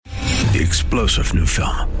the explosive new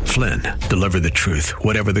film, Flynn, Deliver the Truth,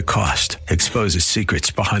 Whatever the Cost, exposes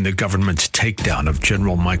secrets behind the government's takedown of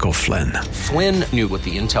General Michael Flynn. Flynn knew what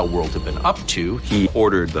the intel world had been up to. He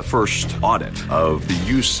ordered the first audit of the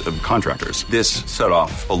use of contractors. This set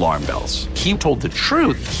off alarm bells. He told the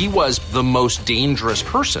truth. He was the most dangerous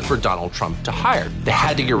person for Donald Trump to hire. They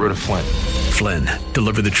had to get rid of Flynn. Flynn,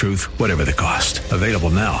 Deliver the Truth, Whatever the Cost. Available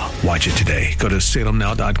now. Watch it today. Go to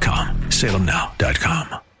salemnow.com.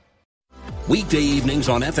 salemnow.com. Weekday evenings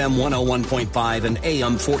on FM 101.5 and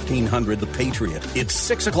AM 1400 The Patriot. It's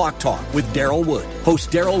 6 o'clock talk with Daryl Wood. Host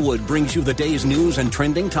Daryl Wood brings you the day's news and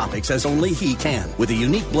trending topics as only he can, with a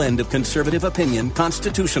unique blend of conservative opinion,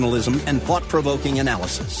 constitutionalism, and thought-provoking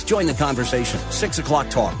analysis. Join the conversation. 6 o'clock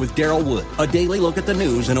talk with Daryl Wood. A daily look at the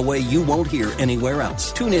news in a way you won't hear anywhere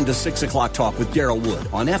else. Tune in to 6 o'clock talk with Daryl Wood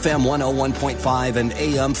on FM 101.5 and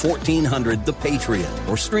AM 1400 The Patriot,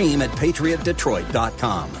 or stream at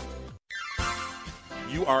patriotdetroit.com.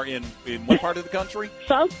 You are in what part of the country?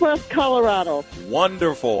 Southwest Colorado.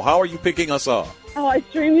 Wonderful. How are you picking us up? Oh, I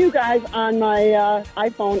stream you guys on my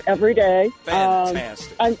iPhone every day.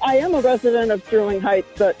 Fantastic. I am a resident of Sterling Heights,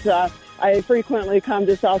 but I frequently come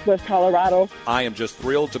to Southwest Colorado. I am just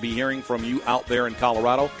thrilled to be hearing from you out there in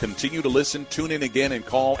Colorado. Continue to listen, tune in again, and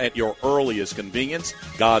call at your earliest convenience.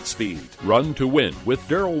 Godspeed. Run to Win with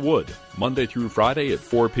Daryl Wood, Monday through Friday at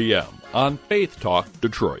 4 p.m. on Faith Talk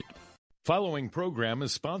Detroit. Following program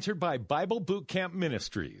is sponsored by Bible Boot Camp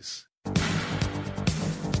Ministries.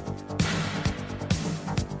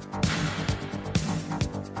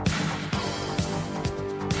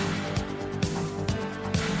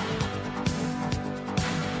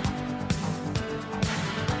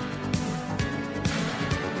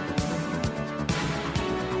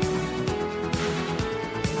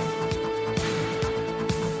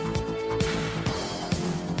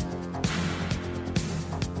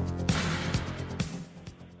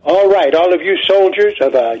 All right, all of you soldiers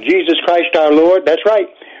of Jesus Christ our Lord, that's right.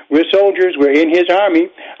 We're soldiers. We're in His army.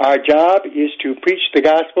 Our job is to preach the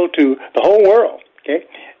gospel to the whole world, okay?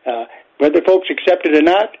 Whether folks accept it or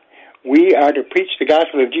not, we are to preach the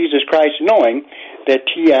gospel of Jesus Christ knowing that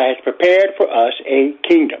He has prepared for us a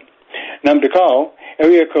kingdom. Number to call,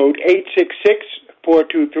 area code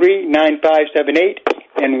 866-423-9578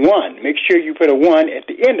 and 1. Make sure you put a 1 at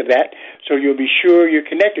the end of that so you'll be sure you're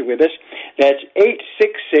connected with us. That's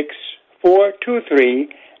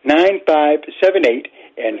 866-423-9578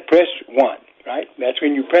 and press 1, right? That's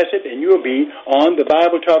when you press it and you'll be on the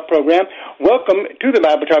Bible Talk program. Welcome to the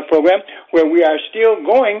Bible Talk program where we are still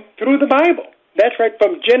going through the Bible. That's right,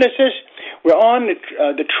 from Genesis. We're on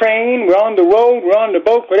the train, we're on the road, we're on the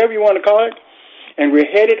boat, whatever you want to call it. And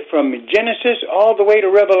we're headed from Genesis all the way to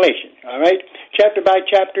Revelation, all right? Chapter by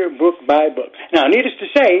chapter, book by book. Now, needless to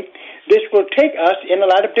say, this will take us in a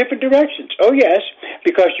lot of different directions. Oh, yes,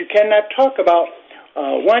 because you cannot talk about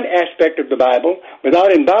one aspect of the Bible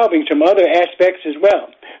without involving some other aspects as well.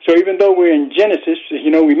 So even though we're in Genesis,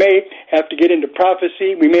 you know, we may have to get into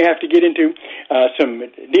prophecy. We may have to get into some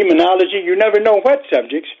demonology. You never know what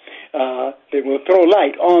subjects that will throw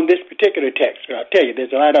light on this particular text. I'll tell you,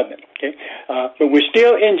 there's a lot of them, okay? But we're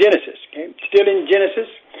still in Genesis, okay? Still in Genesis,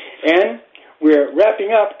 and we're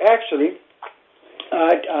wrapping up, actually,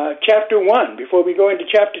 chapter 1 before we go into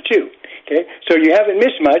chapter 2, okay? So you haven't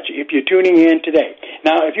missed much if you're tuning in today.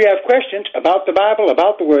 Now, if you have questions about the Bible,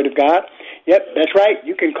 about the Word of God, yep, that's right,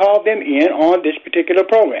 you can call them in on this particular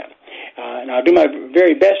program. And I'll do my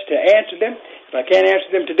very best to answer them. If I can't answer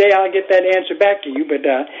them today, I'll get that answer back to you. But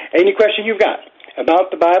any question you've got about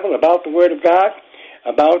the Bible, about the Word of God,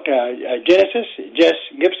 about Genesis, just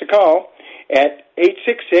give us a call at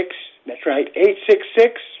 866, that's right,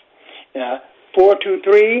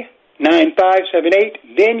 866-423-9578.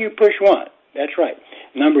 Then you push 1. That's right.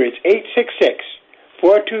 Number is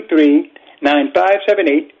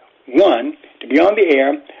 866-423-9578, 1, to be on the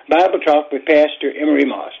air, Bible Talk with Pastor Emery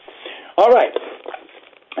Moss. All right.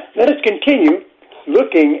 Let us continue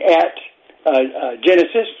looking at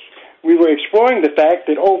Genesis. We were exploring the fact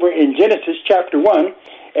that over in Genesis chapter 1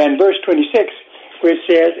 and verse 26, where it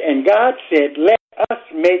says, and God said, let us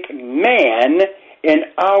make man in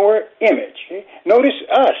our image. Okay? Notice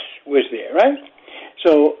us was there, right?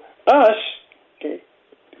 So us, okay,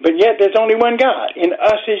 but yet there's only one God, and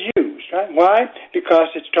us is used, right? Why? Because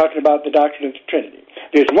it's talking about the doctrine of the Trinity.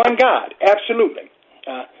 There's one God, absolutely.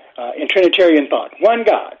 In Trinitarian thought, one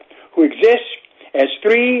God who exists as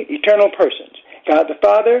three eternal persons. God the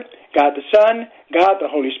Father, God the Son, God the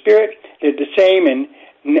Holy Spirit. They're the same in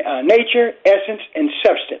nature, essence, and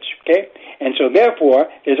substance, okay? And so therefore,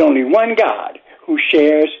 there's only one God who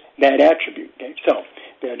shares that attribute, okay? So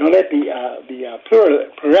Don't let the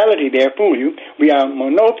plurality there fool you. We are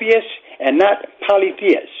monotheists and not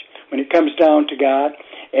polytheists when it comes down to God.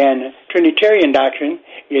 And Trinitarian doctrine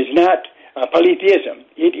is not polytheism.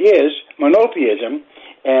 It is monotheism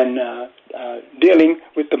and dealing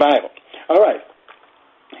with the Bible. All right.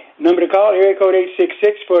 Number to call, area code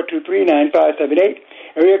 866-423-9578.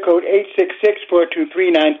 Area code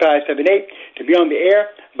 866-423-9578 to be on the air.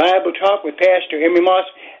 Bible Talk with Pastor Emery Moss.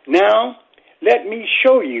 Now, let me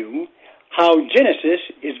show you how Genesis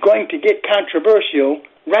is going to get controversial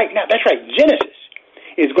right now. That's right, Genesis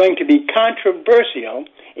is going to be controversial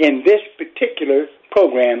in this particular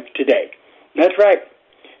program today. That's right.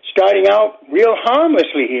 Starting out real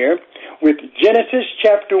harmlessly here with Genesis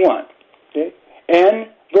chapter 1, okay, and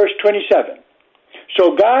verse 27.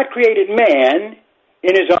 So God created man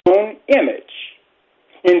in his own image.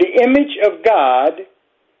 In the image of God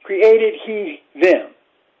created he them,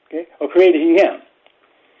 okay, or created he him.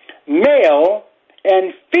 Male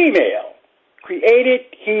and female created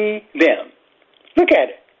he them. Look at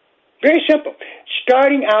it. Very simple.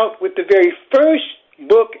 Starting out with the very first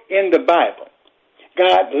book in the Bible,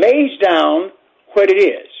 God lays down what it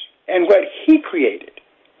is and what he created.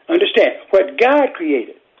 Understand, what God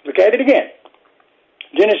created. Look at it again.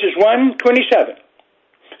 Genesis 1:27.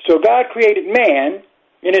 So God created man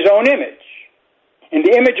in his own image. In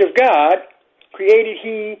the image of God created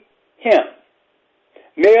he him.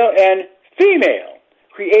 Male and female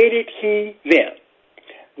created he them.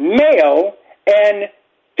 Male and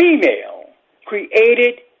female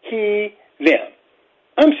created he them.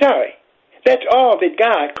 I'm sorry. That's all that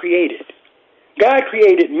God created. God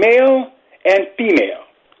created male and female.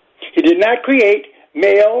 He did not create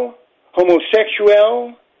male,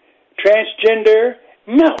 homosexual, transgender.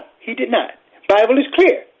 No, he did not. Bible is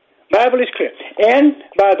clear. Bible is clear. And,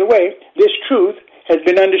 by the way, this truth has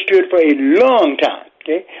been understood for a long time,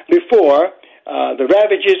 okay, before the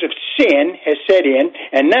ravages of sin has set in,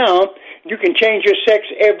 and now you can change your sex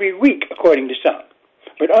every week, according to some.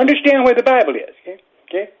 But understand where the Bible is,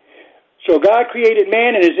 okay? So God created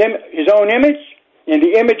man in his own image. In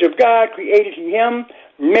the image of God created he him.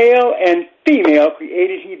 Male and female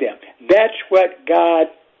created he them. That's what God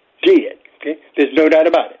did, okay? There's no doubt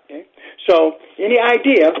about it, okay? So any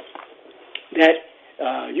idea that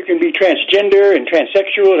you can be transgender and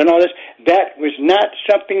transsexual and all this, that was not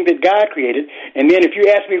something that God created. And then if you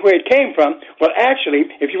ask me where it came from, well, actually,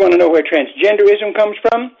 if you want to know where transgenderism comes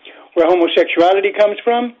from, where homosexuality comes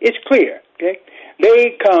from, it's clear, okay?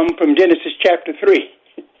 They come from Genesis chapter 3,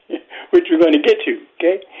 which we're going to get to,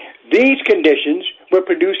 okay? These conditions were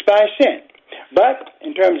produced by sin. But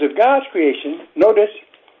in terms of God's creation, notice,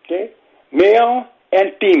 okay, male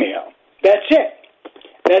and female. That's it.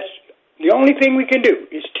 That's the only thing we can do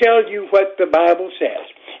is tell you what the Bible says.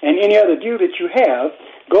 And any other view that you have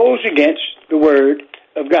goes against the Word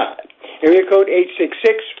of God. Area code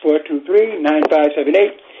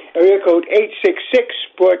 866-423-9578. Area code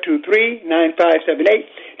 866-423-9578.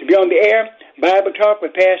 To be on the air, Bible Talk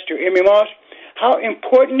with Pastor Emery Moss. How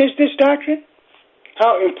important is this doctrine?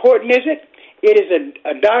 How important is it? It is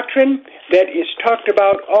a doctrine that is talked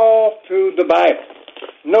about all through the Bible.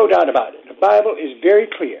 No doubt about it. The Bible is very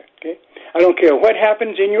clear, okay? I don't care what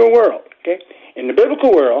happens in your world, okay? In the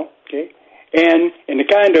biblical world, okay, and in the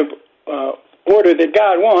kind of order that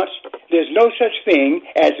God wants, there's no such thing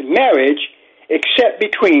as marriage except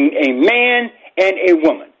between a man and a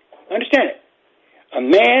woman. Understand it? A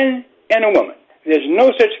man and a woman. There's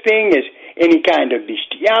no such thing as any kind of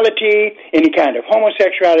bestiality, any kind of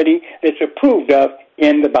homosexuality that's approved of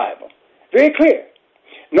in the Bible. Very clear.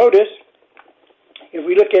 Notice, if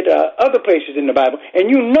we look at other places in the Bible, and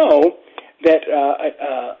you know that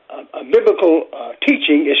a biblical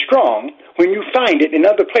teaching is strong when you find it in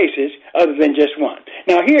other places other than just one.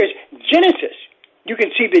 Now here's Genesis. You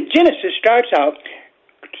can see that Genesis starts out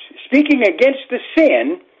speaking against the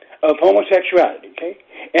sin of homosexuality, okay?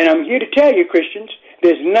 And I'm here to tell you, Christians,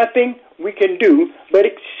 there's nothing we can do but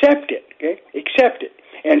accept it, okay? Accept it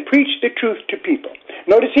and preach the truth to people.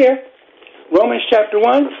 Notice here, Romans chapter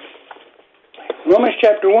 1. Romans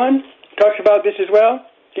chapter 1 talks about this as well.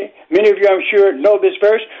 Okay? Many of you, I'm sure, know this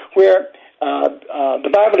verse where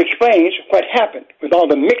the Bible explains what happened with all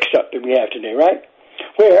the mix-up that we have today, right?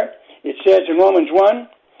 Where it says in Romans 1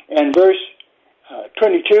 and verse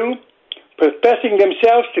 22, professing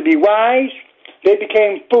themselves to be wise, they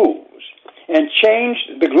became fools and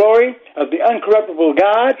changed the glory of the uncorruptible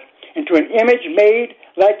God into an image made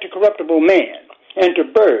like the corruptible man, and to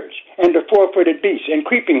birds, and to four-footed beasts, and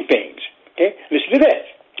creeping things. Okay? Listen to this.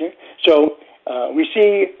 Okay? So we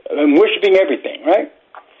see them worshiping everything, right?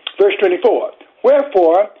 Verse 24.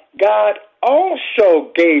 Wherefore God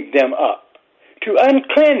also gave them up to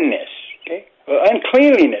uncleanness, or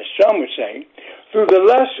uncleanliness, some would say, through the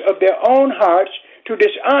lust of their own hearts, to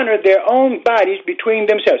dishonor their own bodies between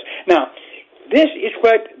themselves. Now, this is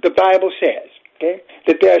what the Bible says,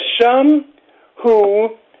 that there are some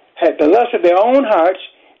who had the lust of their own hearts,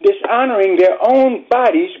 dishonoring their own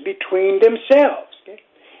bodies between themselves.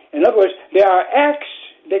 In other words, there are acts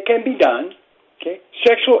that can be done,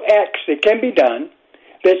 sexual acts that can be done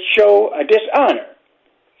that show a dishonor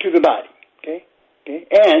to the body,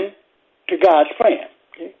 and to God's plan.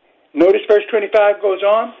 Notice verse 25 goes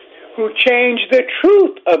on, who changed the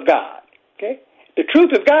truth of God. The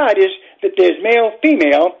truth of God is that there's male,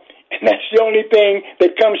 female, and that's the only thing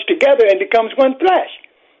that comes together and becomes one flesh.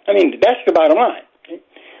 I mean, that's the bottom line.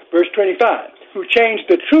 Verse 25, who changed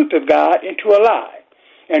the truth of God into a lie,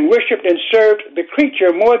 and worshipped and served the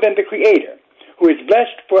creature more than the Creator, who is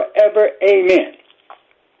blessed forever. Amen.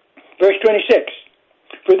 Verse 26,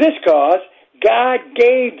 for this cause God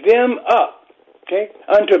gave them up,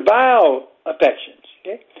 unto vile affections.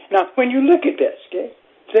 Now, when you look at this,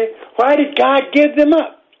 say, why did God give them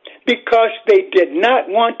up? Because they did not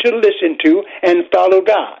want to listen to and follow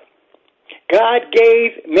God. God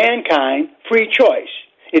gave mankind free choice.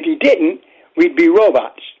 If he didn't, we'd be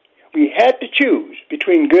robots. We had to choose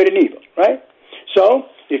between good and evil, right? So,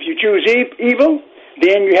 if you choose evil,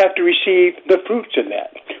 then you have to receive the fruits of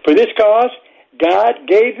that. For this cause, God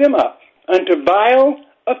gave them up unto vile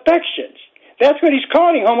affections. That's what he's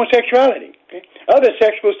calling homosexuality. Other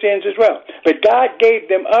sexual sins as well. But God gave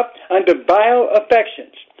them up unto vile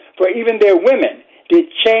affections. For even their women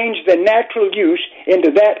did change the natural use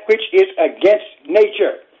into that which is against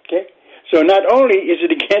nature. So not only is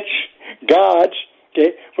it against God's,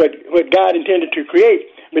 what God intended to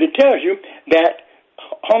create, but it tells you that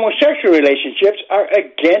homosexual relationships are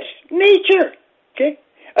against nature.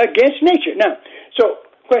 Against nature. Now, so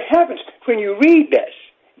what happens when you read this,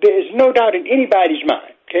 there is no doubt in anybody's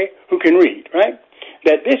mind, who can read, right,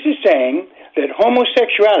 that this is saying that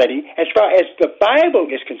homosexuality, as far as the Bible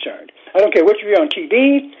is concerned, I don't care what you hear on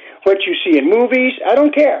TV, what you see in movies, I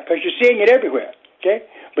don't care, because you're seeing it everywhere,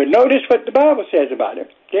 But notice what the Bible says about it,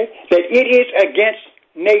 that it is against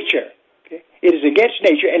nature. It is against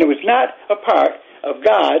nature, and it was not a part of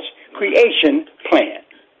God's creation plan.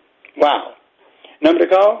 Wow. Number to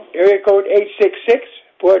call, area code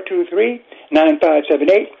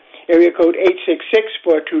 866-423-9578. Area code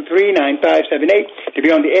 866-423-9578. To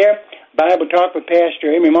be on the air, Bible Talk with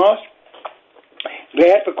Pastor Emery Moss.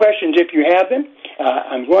 Glad for questions if you have them.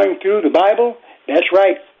 I'm going through the Bible. That's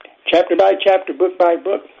right. Chapter by chapter, book by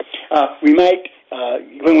book. We might,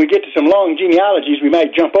 when we get to some long genealogies, we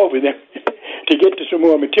might jump over them to get to some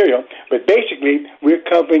more material. But basically, we're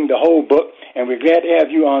covering the whole book, and we're glad to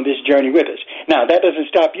have you on this journey with us. Now, that doesn't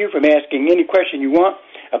stop you from asking any question you want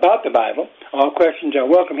about the Bible. All questions are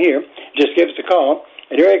welcome here. Just give us a call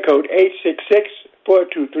at area code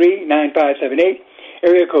 866-423-9578.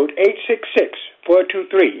 Area code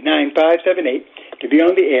 866-423-9578 to be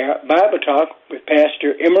on the air, Bible Talk with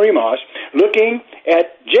Pastor Emery Moss, looking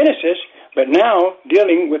at Genesis, but now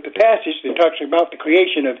dealing with the passage that talks about the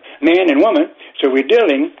creation of man and woman. So we're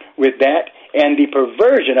dealing with that and the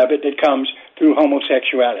perversion of it that comes through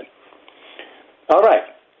homosexuality. All right.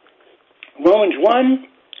 Romans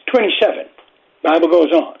 1:27, Bible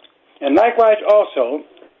goes on. And likewise also,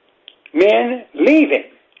 men leaving.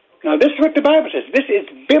 Now, this is what the Bible says. This is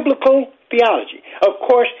biblical theology. Of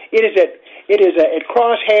course, it is at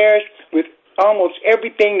crosshairs with almost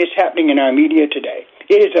everything that's happening in our media today.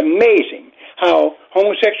 It is amazing how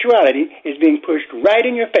homosexuality is being pushed right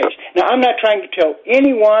in your face. Now, I'm not trying to tell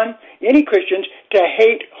anyone, any Christians, to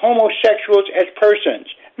hate homosexuals as persons.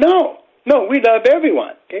 No, we love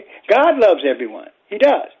everyone. God loves everyone. He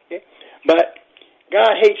does. But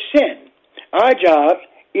God hates sin. Our job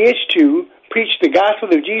is to preach the gospel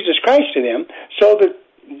of Jesus Christ to them so that,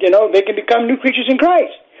 they can become new creatures in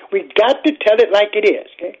Christ. We've got to tell it like it is.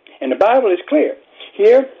 And the Bible is clear.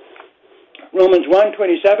 Here, Romans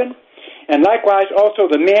 1:27, and likewise also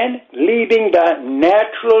the men, leaving the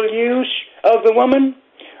natural use of the woman,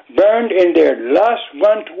 burned in their lust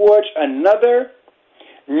one towards another,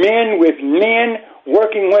 men with men,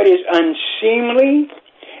 working what is unseemly,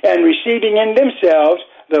 and receiving in themselves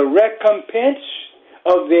the recompense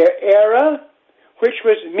of their error, which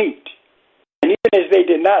was meat. And even as they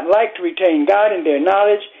did not like to retain God in their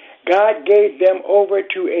knowledge, God gave them over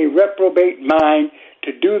to a reprobate mind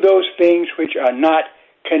to do those things which are not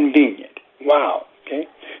convenient. Wow.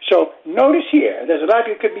 So notice here, there's a lot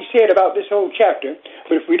that could be said about this whole chapter,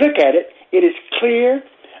 but if we look at it, it is clear,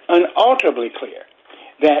 unalterably clear,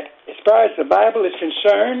 that as far as the Bible is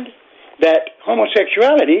concerned, that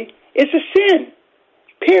homosexuality is a sin,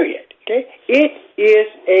 period. Okay? It is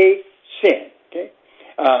a sin. Okay?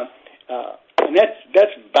 And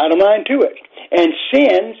that's bottom line to it. And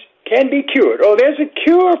sins can be cured. Oh, there's a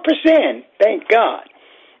cure for sin, thank God.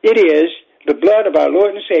 It is the blood of our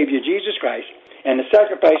Lord and Savior, Jesus Christ, and the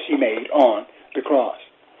sacrifice he made on the cross.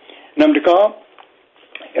 Number to call,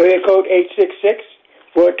 area code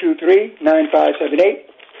 866-423-9578.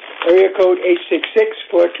 Area code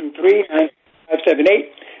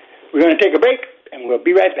 866-423-9578. We're going to take a break, and we'll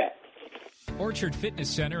be right back. Orchard Fitness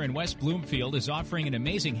Center in West Bloomfield is offering an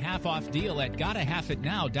amazing half-off deal at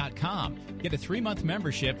GottaHalfItNow.com. Get a 3-month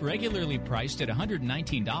membership regularly priced at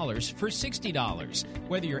 $119 for $60.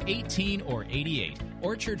 Whether you're 18 or 88,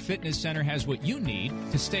 Orchard Fitness Center has what you need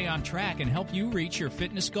to stay on track and help you reach your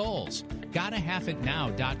fitness goals.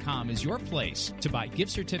 GottaHalfItNow.com is your place to buy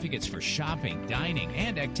gift certificates for shopping, dining,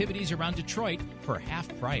 and activities around Detroit for half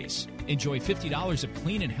price. Enjoy $50 of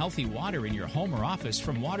clean and healthy water in your home or office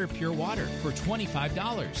from Water Pure Water for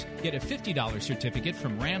 $25. Get a $50 certificate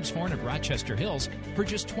from Ram's Horn of Rochester Hills for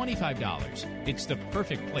just $25. It's the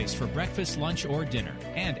perfect place for breakfast, lunch, or dinner.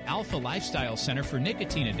 And Alpha Lifestyle Center for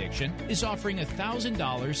Nicotine Addiction is offering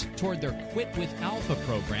 $1,000 toward their Quit with Alpha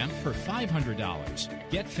program for $500.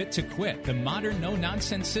 Get Fit to Quit, the modern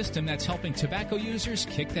no-nonsense system that's helping tobacco users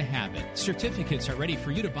kick the habit. Certificates are ready for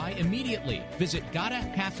you to buy immediately. Visit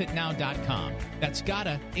GottaHalfItNow.com. That's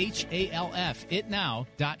Gotta,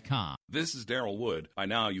 HALFItNow.com. This is Daryl Wood. By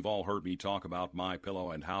now, you've all heard me talk about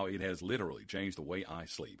MyPillow and how it has literally changed the way I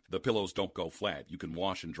sleep. The pillows don't go flat. You can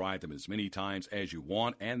wash and dry them as many times as you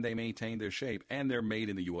want, and they maintain their shape, and they're made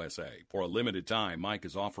in the USA. For a limited time, Mike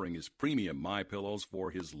is offering his premium MyPillows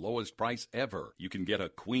for his lowest price ever. You can get a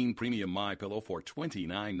Queen Premium MyPillow for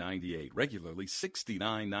 $29.98, regularly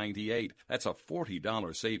 $69.98. That's a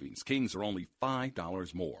 $40 savings. Kings are only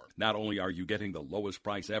 $5 more. Not only are you getting the lowest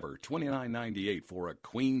price ever, $29.98 for a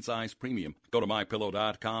queen-size premium. Go to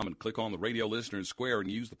MyPillow.com and click on the radio listeners square and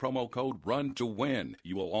use the promo code RUN to win.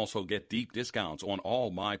 You will also get deep discounts on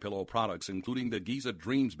all MyPillow products, including the Giza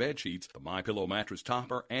Dreams bed sheets, the MyPillow mattress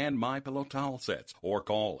topper, and MyPillow towel sets. Or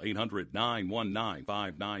call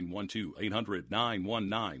 800-919-5912,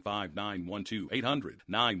 800-919-5912,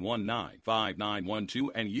 800-919-5912,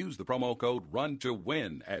 and use the promo code RUN to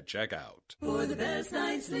win at checkout. For the best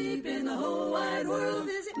night's sleep in the whole wide world,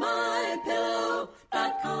 visit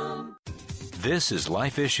MyPillow.com. This is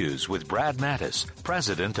Life Issues with Brad Mattis,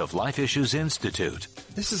 president of Life Issues Institute.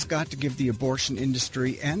 This has got to give the abortion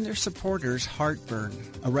industry and their supporters heartburn.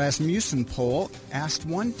 A Rasmussen poll asked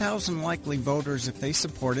 1,000 likely voters if they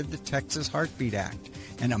supported the Texas Heartbeat Act,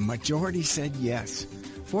 and a majority said yes.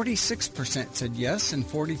 46% said yes, and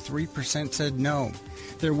 43% said no.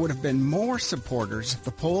 There would have been more supporters if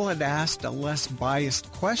the poll had asked a less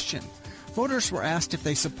biased question. Voters were asked if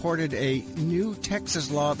they supported a new Texas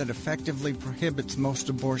law that effectively prohibits most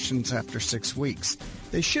abortions after 6 weeks.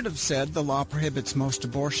 They should have said the law prohibits most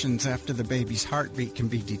abortions after the baby's heartbeat can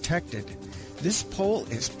be detected. This poll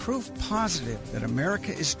is proof positive that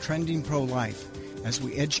America is trending pro-life as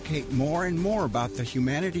we educate more and more about the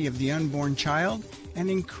humanity of the unborn child. An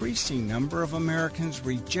increasing number of Americans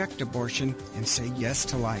reject abortion and say yes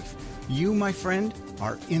to life. You, my friend,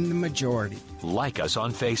 are in the majority. Like us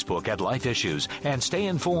on Facebook at Life Issues and stay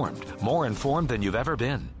informed, more informed than you've ever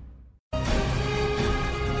been.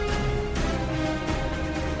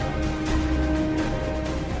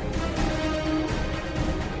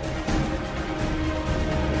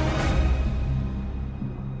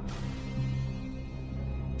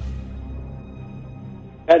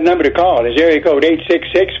 That number to call is area code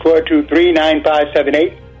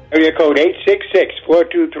 866-423-9578. Area code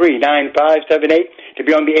 866-423-9578 to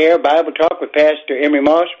be on the air, Bible Talk with Pastor Emery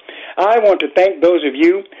Moss. I want to thank those of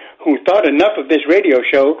you who thought enough of this radio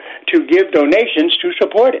show to give donations to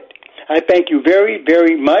support it. I thank you very,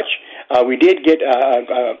 very much. We did get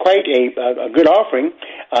quite a good offering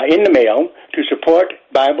in the mail to support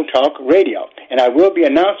Bible Talk Radio. And I will be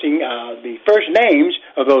announcing the first names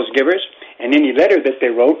of those givers and any letter that they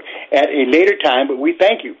wrote at a later time, but we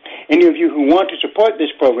thank you. Any of you who want to support this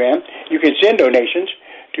program, you can send donations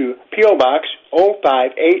to P.O. Box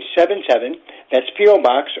 05877. That's P.O.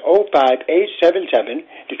 Box 05877,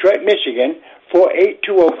 Detroit, Michigan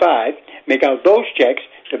 48205. Make out those checks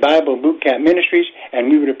to Bible Boot Camp Ministries, and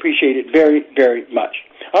we would appreciate it very, very much.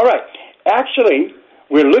 All right. Actually,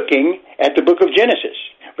 we're looking at the book of Genesis,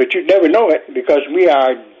 but you'd never know it because we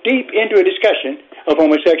are deep into a discussion of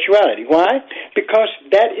homosexuality. Why? Because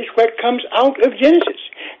that is what comes out of Genesis.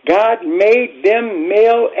 God made them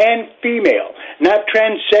male and female, not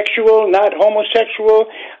transsexual, not homosexual.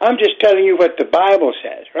 I'm just telling you what the Bible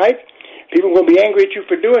says, right? People will be angry at you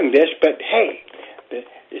for doing this, but hey,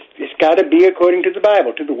 it's got to be according to the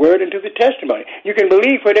Bible, to the Word, and to the testimony. You can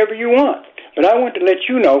believe whatever you want, but I want to let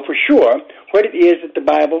you know for sure what it is that the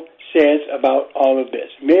Bible says about all of this.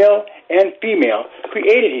 Male and female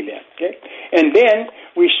created He them. Okay? And then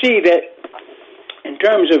we see that in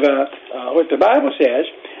terms of what the Bible says,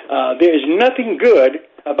 there is nothing good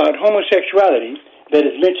about homosexuality that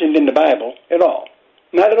is mentioned in the Bible at all.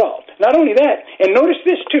 Not at all. Not only that, and notice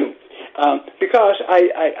this too, because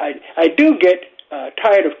I do get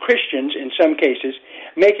tired of Christians in some cases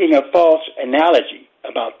making a false analogy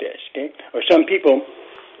about this. Okay? Or some people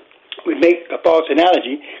would make a false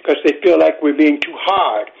analogy because they feel like we're being too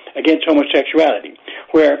hard against homosexuality,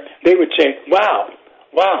 where they would say, wow,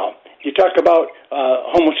 you talk about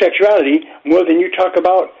homosexuality more than you talk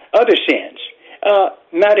about other sins.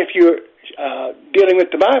 Not if you're dealing with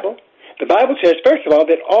the Bible. The Bible says, first of all,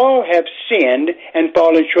 that all have sinned and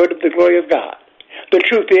fallen short of the glory of God. The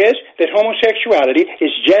truth is that homosexuality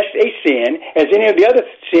is just a sin as any of the other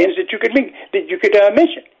sins that you could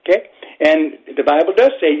mention. Okay? And the Bible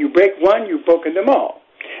does say you break one, you've broken them all.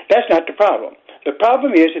 That's not the problem. The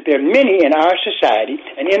problem is that there are many in our society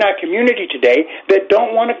and in our community today that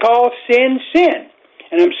don't want to call sin, sin.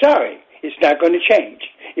 And I'm sorry, it's not going to change.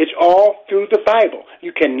 It's all through the Bible.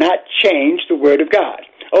 You cannot change the Word of God.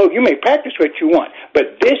 Oh, you may practice what you want,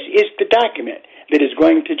 but this is the document that is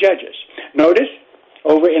going to judge us. Notice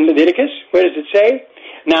over in Leviticus, what does it say?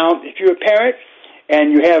 Now, if you're a parent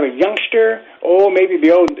and you have a youngster, maybe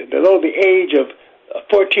below the age of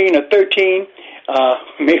 14 or 13,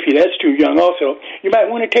 maybe that's too young also, you might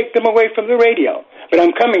want to take them away from the radio. But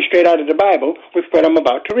I'm coming straight out of the Bible with what I'm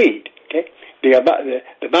about to read. Okay?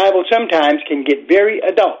 The Bible sometimes can get very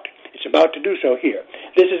adult. It's about to do so here.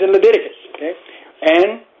 This is in Leviticus. Okay?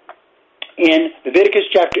 And in Leviticus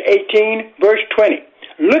chapter 18, verse 20.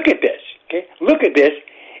 Look at this. Okay? Look at this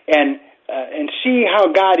and see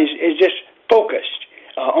how God is just focused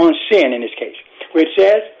on sin in this case. Where it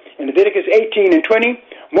says in Leviticus 18 and 20,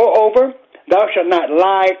 moreover, thou shalt not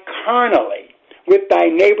lie carnally with thy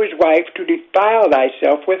neighbor's wife to defile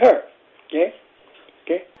thyself with her. Okay?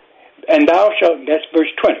 Okay? And thou shalt, that's verse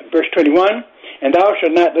 20. Verse 21, and thou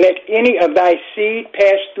shalt not let any of thy seed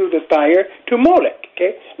pass through the fire to Molech.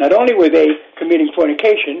 Okay? Not only were they committing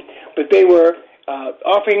fornication, but they were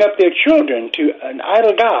offering up their children to an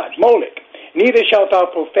idol god, Molech. Neither shalt thou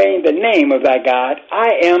profane the name of thy God.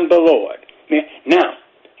 I am the Lord. Now,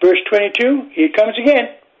 verse 22, here it comes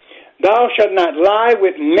again. Thou shalt not lie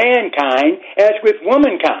with mankind as with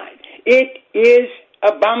womankind. It is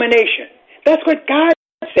abomination. That's what God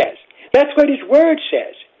says. That's what His Word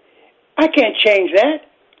says. I can't change that.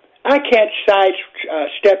 I can't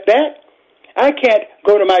sidestep that. I can't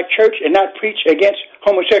go to my church and not preach against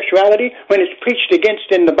homosexuality when it's preached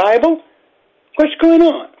against in the Bible. What's going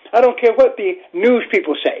on? I don't care what the news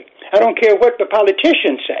people say. I don't care what the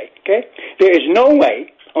politicians say. Okay? There is no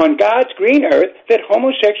way on God's green earth that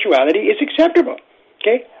homosexuality is acceptable.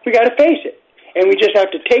 Okay? We got to face it. And we just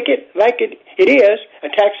have to take it like it is,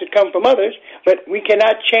 attacks that come from others, but we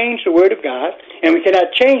cannot change the Word of God, and we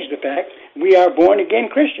cannot change the fact we are born-again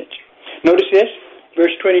Christians. Notice this,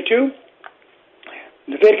 verse 22,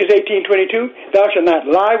 Leviticus 18:22, thou shalt not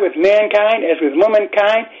lie with mankind as with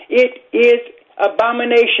womankind. It is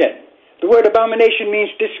abomination. The word abomination means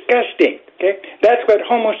disgusting. Okay? That's what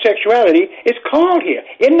homosexuality is called here.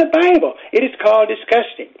 In the Bible, it is called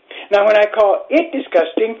disgusting. Now, when I call it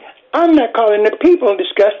disgusting, I'm not calling the people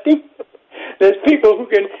disgusting. There's people who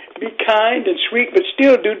can be kind and sweet but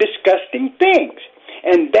still do disgusting things.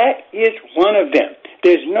 And that is one of them.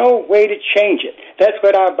 There's no way to change it. That's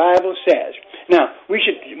what our Bible says. Now, we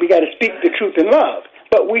got to speak the truth in love,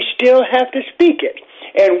 but we still have to speak it.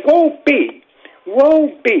 And woe be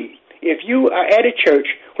if you are at a church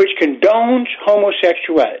which condones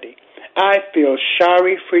homosexuality. I feel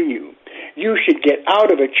sorry for you. You should get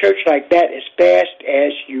out of a church like that as fast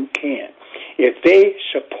as you can. If they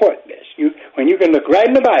support this, when you can look right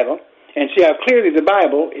in the Bible and see how clearly the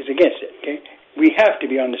Bible is against it, okay? We have to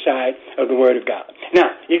be on the side of the Word of God.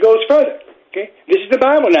 Now, it goes further, okay? This is the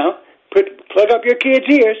Bible now. Plug up your kids'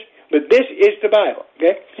 ears, but this is the Bible,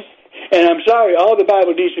 okay? And I'm sorry, all the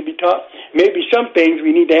Bible needs to be taught. Maybe some things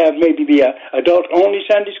we need to have maybe be a adult-only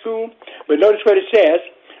Sunday school. But notice what it says,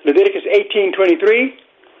 Leviticus 18:23.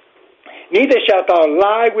 Neither shalt thou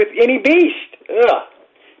lie with any beast,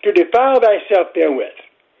 to defile thyself therewith.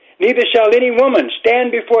 Neither shall any woman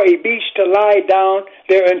stand before a beast to lie down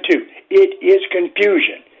thereunto. It is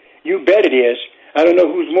confusion. You bet it is. I don't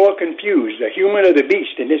know who's more confused, the human or the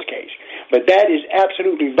beast in this case. But that is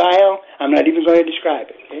absolutely vile. I'm not even going to describe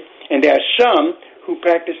it. Okay? And there are some who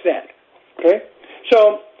practice that. Okay?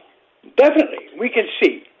 So, definitely, we can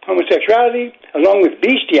see homosexuality along with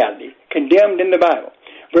bestiality condemned in the Bible.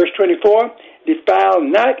 Verse 24, defile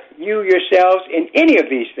not you yourselves in any of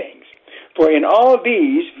these things, for in all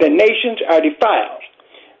these the nations are defiled,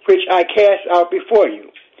 which I cast out before you,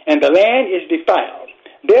 and the land is defiled.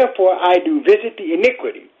 Therefore I do visit the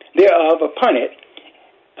iniquity thereof upon it.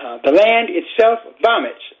 The land itself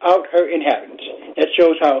vomits out her inhabitants. That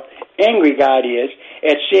shows how angry God is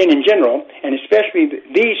at sin in general, and especially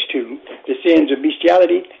these two, the sins of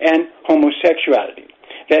bestiality and homosexuality.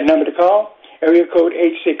 That number to call, area code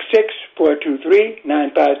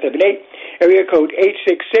 866-423-9578, area code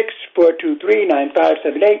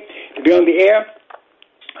 866-423-9578, to be on the air.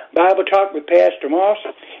 Bible Talk with Pastor Moss,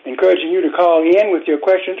 encouraging you to call in with your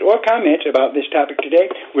questions or comments about this topic today.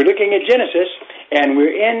 We're looking at Genesis, and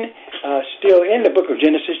we're still in the book of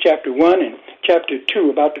Genesis, chapter 1 and chapter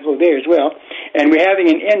 2, about to go there as well. And we're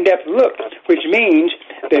having an in-depth look, which means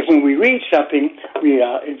that when we read something, we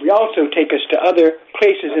also take us to other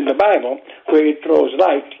places in the Bible where it throws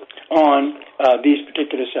light on these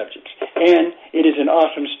particular subjects. And it is an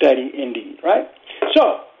awesome study indeed, right?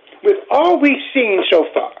 So, with all we've seen so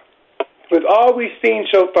far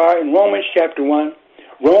in Romans chapter 1,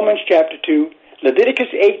 Romans chapter 2,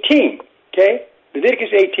 Leviticus 18, okay?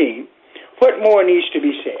 Leviticus 18, what more needs to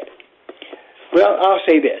be said? Well, I'll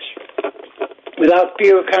say this, without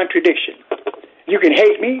fear of contradiction. You can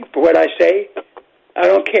hate me for what I say. I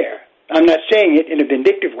don't care. I'm not saying it in a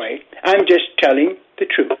vindictive way. I'm just telling the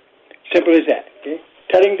truth. Simple as that, okay?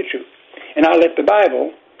 Telling the truth. And I'll let the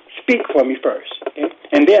Bible speak for me first, okay?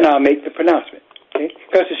 And then I'll make the pronouncement, okay?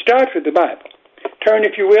 Because it starts with the Bible. Turn,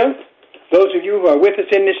 if you will, those of you who are with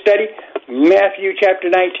us in this study, Matthew chapter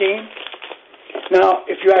 19. Now,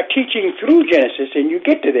 if you are teaching through Genesis and you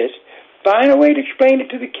get to this, find a way to explain it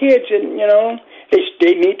to the kids, and,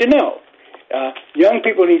 they need to know. Young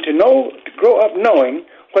people need to know, to grow up knowing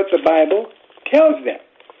what the Bible tells them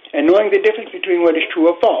and knowing the difference between what is true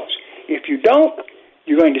or false. If you don't,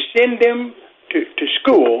 you're going to send them to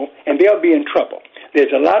school, and they'll be in trouble.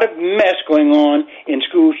 There's a lot of mess going on in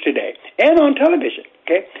schools today and on television,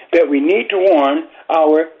 okay, that we need to warn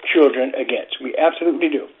our children against. We absolutely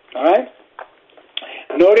do, all right?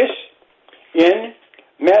 Notice in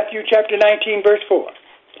Matthew chapter 19, verse 4.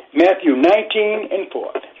 Matthew 19 and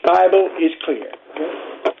 4. Bible is clear. Okay?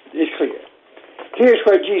 It's clear. Here's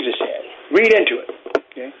where Jesus said. Read into it.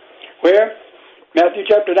 Okay? Where? Matthew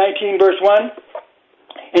chapter 19, verse 1.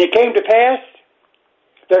 And it came to pass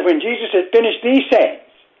that when Jesus had finished these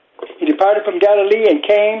sayings, he departed from Galilee and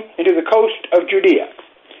came into the coast of Judea,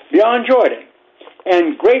 beyond Jordan,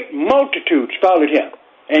 and great multitudes followed him,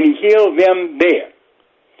 and he healed them there.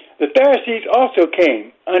 The Pharisees also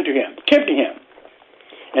came unto him, tempting him.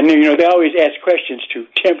 And they always ask questions to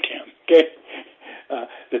tempt him. Okay?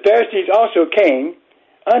 The Pharisees also came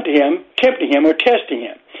unto him, tempting him or testing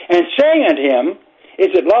him, and saying unto him,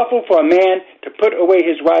 is it lawful for a man to put away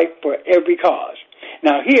his wife for every cause?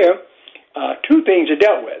 Now here, two things are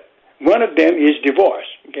dealt with. One of them is divorce.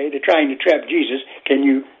 Okay, they're trying to trap Jesus. Could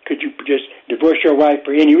you just divorce your wife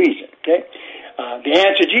for any reason? Okay, the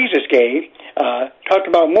answer Jesus gave talked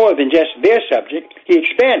about more than just their subject. He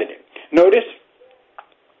expanded it. Notice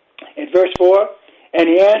in verse 4, and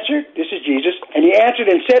he answered, this is Jesus, and he answered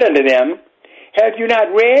and said unto them, have you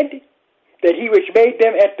not read that he which made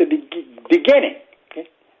them at the beginning? Okay?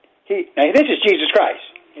 Now this is Jesus Christ.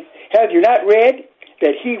 Okay? Have you not read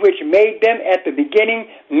that he which made them at the beginning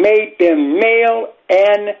made them male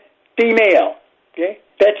and female? Okay?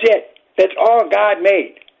 That's it. That's all God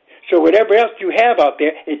made. So whatever else you have out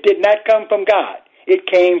there, it did not come from God. It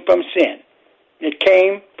came from sin. It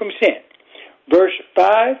came from sin. Verse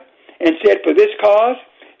 5, and said, for this cause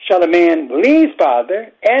shall a man leave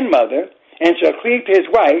father and mother, and shall cleave to his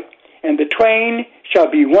wife, and the twain shall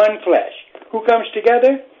be one flesh. Who comes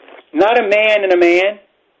together? Not a man and a man,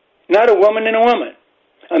 not a woman and a woman.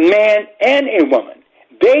 A man and a woman.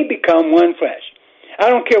 They become one flesh. I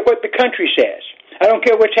don't care what the country says. I don't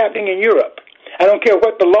care what's happening in Europe. I don't care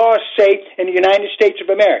what the laws say in the United States of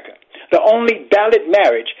America. The only valid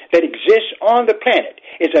marriage that exists on the planet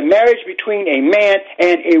is a marriage between a man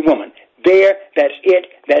and a woman. There, that's it.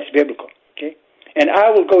 That's biblical. Okay? And I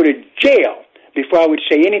will go to jail before I would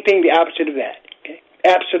say anything the opposite of that. Okay?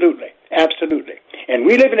 Absolutely. Absolutely. And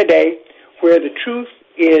we live in a day where the truth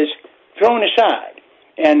is thrown aside,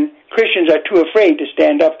 and Christians are too afraid to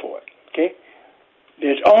stand up for it. Okay?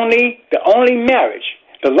 There's the only marriage.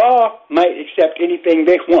 The law might accept anything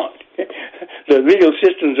they want. The legal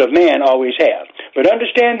systems of man always have. But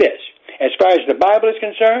understand this, as far as the Bible is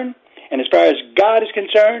concerned, And as far as God is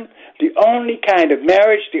concerned, the only kind of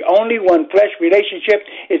marriage, the only one-flesh relationship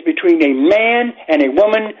is between a man and a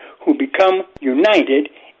woman who become united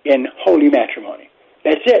in holy matrimony.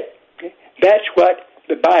 That's it. Okay? That's what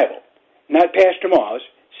the Bible, not Pastor Moss,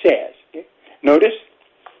 says. Okay? Notice,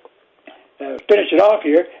 finish it off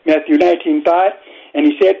here, Matthew 19:5, and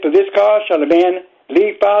he said, "For this cause shall a man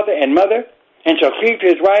leave father and mother, and shall cleave to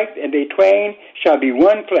his wife, and they twain shall be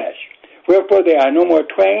one flesh. Wherefore they are no more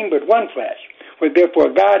twain, but one flesh. For therefore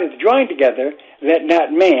God hath joined together, let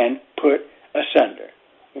not man put asunder."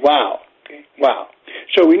 Wow. Okay? Wow.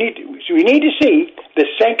 So we need to see the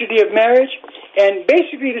sanctity of marriage, and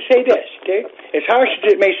basically to say this, okay? As harsh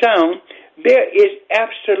as it may sound, there is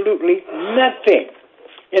absolutely nothing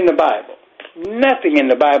in the Bible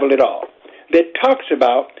at all, that talks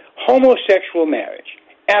about homosexual marriage.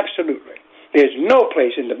 Absolutely. There's no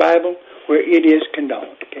place in the Bible where it is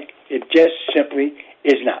condoned. Okay? It just simply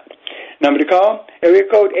is not. Number to call, area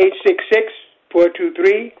code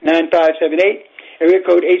 866-423-9578. Area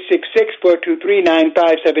code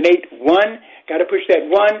 866-423-9578. 1. Got to push that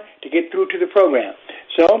 1 to get through to the program.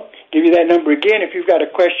 So, give you that number again if you've got a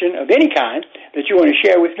question of any kind that you want to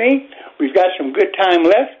share with me. We've got some good time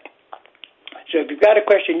left. So if you've got a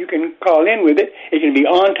question, you can call in with it. It can be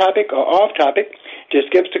on topic or off topic.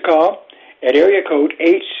 Just give us a call at area code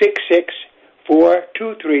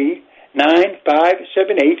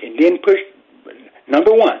 866-423-9578, and then push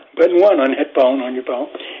number 1, button 1 on that phone, on your phone,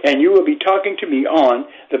 and you will be talking to me on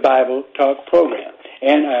the Bible Talk program.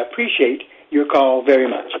 And I appreciate your call very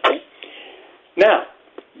much. Okay? Now,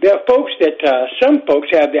 there are folks that, some folks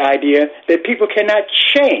have the idea that people cannot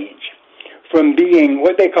change from being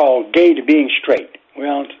what they call gay to being straight.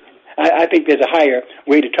 Well, I think there's a higher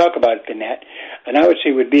way to talk about it than that. And I would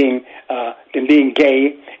say with being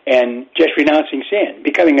gay and just renouncing sin,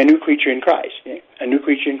 becoming a new creature in Christ. Okay? A new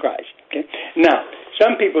creature in Christ. Okay? Now,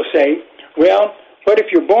 some people say, well, what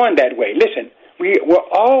if you're born that way? Listen, we're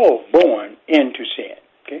all born into sin.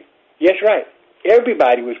 Okay? Yes, right.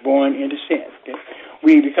 Everybody was born into sin. Okay?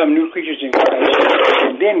 We become new creatures in Christ,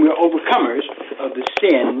 and then we're overcomers of the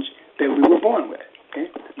sins that we were born with. Okay?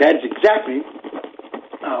 That is exactly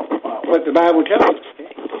what the Bible tells us. Okay?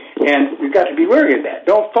 And we've got to be wary of that.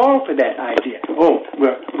 Don't fall for that idea. Oh,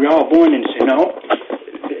 we're all born into sin. No,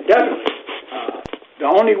 definitely. The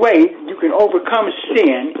only way you can overcome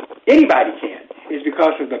sin, anybody can, is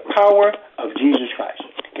because of the power of Jesus Christ.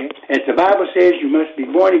 Okay? As the Bible says, you must be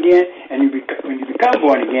born again, and when you become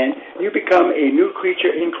born again, you become a new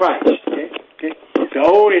creature in Christ. Okay? Okay? The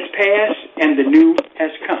old is past, and the new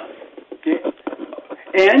has come. Okay?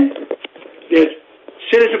 And there's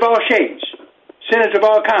sinners of all shades, sinners of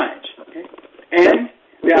all kinds. Okay? And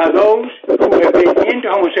there are those who have been into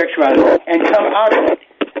homosexuality and come out of it.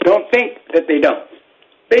 Don't think that they don't.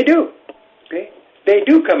 They do. Okay? They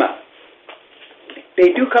do come out.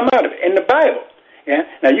 They do come out of it. In the Bible. Yeah?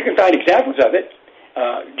 Now, you can find examples of it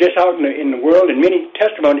just out in the world, and many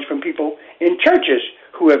testimonies from people in churches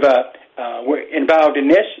who have were involved in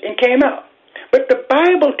this and came out. But the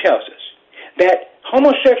Bible tells us that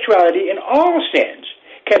homosexuality in all sins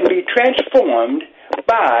can be transformed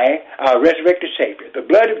by our resurrected Savior. The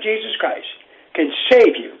blood of Jesus Christ can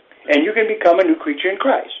save you, and you can become a new creature in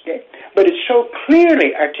Christ. Okay? But it's so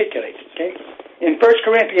clearly articulated. Okay? In 1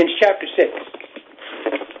 Corinthians chapter 6.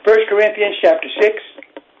 1 Corinthians chapter 6,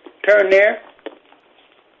 turn there,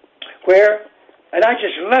 and I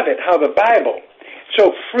just love it how the Bible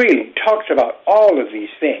so freely talks about all of these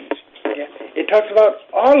things. Okay? It talks about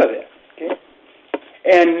all of it. Okay?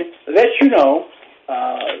 And lets you know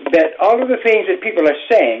that all of the things that people are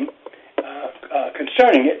saying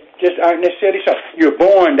concerning it just aren't necessarily so. You're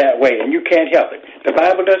born that way and you can't help it. The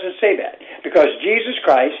Bible doesn't say that, because Jesus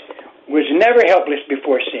Christ was never helpless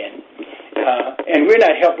before sin, and we're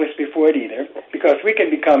not helpless before it either, because we can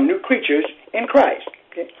become new creatures in Christ.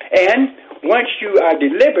 Okay? And once you are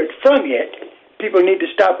delivered from it, people need to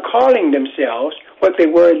stop calling themselves what they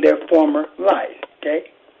were in their former life.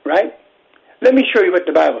 Okay? Right? Let me show you what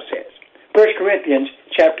the Bible says. 1 Corinthians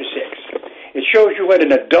chapter 6. It shows you what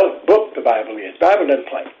an adult book the Bible is. The Bible doesn't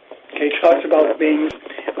play. Okay? It talks about things.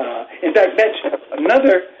 In fact, that's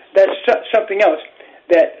something else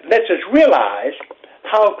that lets us realize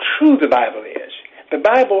how true the Bible is. The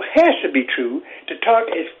Bible has to be true to talk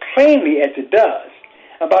as plainly as it does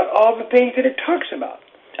about all the things that it talks about.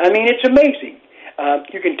 I mean, it's amazing.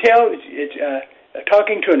 You can tell it's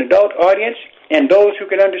talking to an adult audience and those who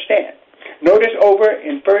can understand. Notice over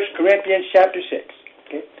in 1 Corinthians chapter 6.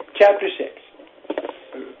 Okay? Chapter 6.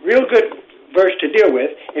 Real good verse to deal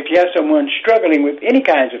with if you have someone struggling with any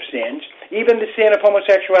kinds of sins, even the sin of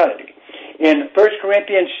homosexuality. In 1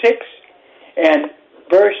 Corinthians 6 and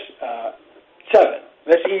verse 7.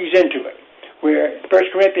 Let's ease into it. Where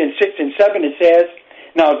 1 Corinthians 6 and 7 it says,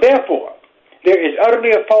 "Now therefore there is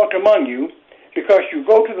utterly a fault among you, because you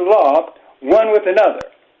go to the law one with another.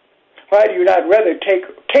 Why do you not rather take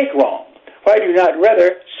wrong? Why do you not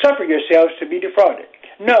rather suffer yourselves to be defrauded?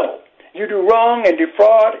 No, you do wrong and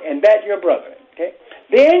defraud, and that your brother." Okay.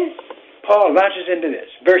 Then Paul launches into this,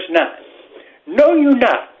 verse 9. "Know you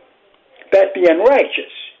not that the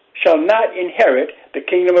unrighteous shall not inherit the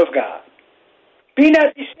kingdom of God? Be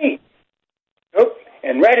not deceived." Nope.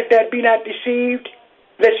 And right at that, be not deceived,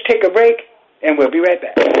 let's take a break, and we'll be right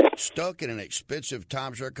back. Stuck in an expensive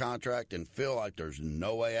timeshare contract and feel like there's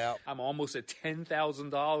no way out? I'm almost at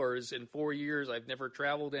 $10,000 in 4 years. I've never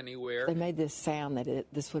traveled anywhere. They made this sound that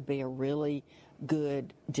this would be a really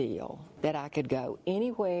good deal, that I could go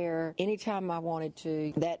anywhere, anytime I wanted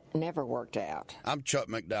to. That never worked out. I'm Chuck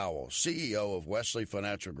McDowell, CEO of Wesley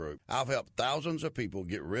Financial Group. I've helped thousands of people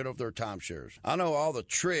get rid of their timeshares. I know all the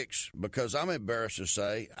tricks because I'm embarrassed to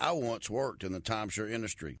say I once worked in the timeshare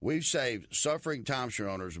industry. We've saved suffering timeshare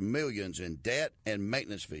owners millions in debt and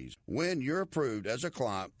maintenance fees. When you're approved as a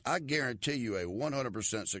client, I guarantee you a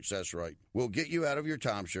 100% success rate. We'll get you out of your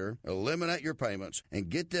timeshare, eliminate your payments, and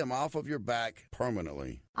get them off of your back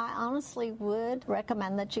permanently. I honestly would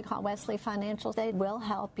recommend that you call Wesley Financial. They will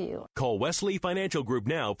help you. Call Wesley Financial Group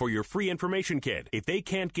now for your free information kit. If they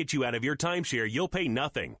can't get you out of your timeshare, you'll pay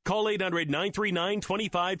nothing. Call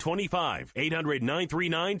 800-939-2525.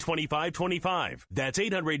 800-939-2525. That's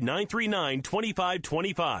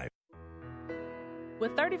 800-939-2525.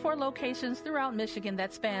 With 34 locations throughout Michigan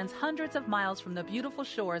that spans hundreds of miles from the beautiful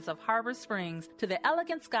shores of Harbor Springs to the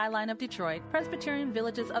elegant skyline of Detroit, Presbyterian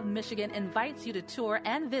Villages of Michigan invites you to tour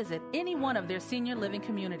and visit any one of their senior living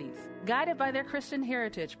communities. Guided by their Christian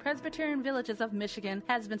heritage, Presbyterian Villages of Michigan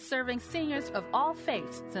has been serving seniors of all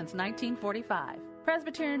faiths since 1945.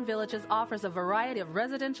 Presbyterian Villages offers a variety of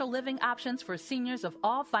residential living options for seniors of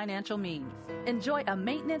all financial means. Enjoy a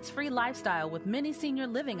maintenance-free lifestyle with many senior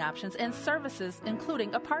living options and services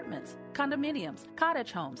including apartments, condominiums,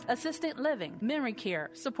 cottage homes, assisted living, memory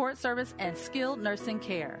care, support service, and skilled nursing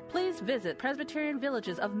care. Please visit Presbyterian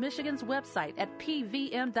Villages of Michigan's website at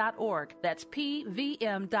pvm.org. That's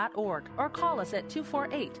pvm.org. Or call us at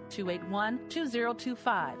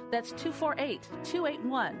 248-281-2025. That's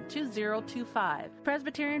 248-281-2025.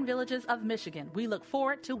 Presbyterian Villages of Michigan. We look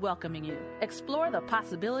forward to welcoming you. Explore the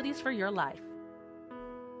possibilities for your life.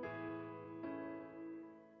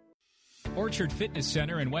 Orchard Fitness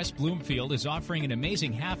Center in West Bloomfield is offering an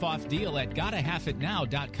amazing half-off deal at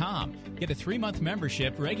GottaHalfItNow.com. Get a 3-month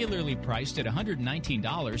membership regularly priced at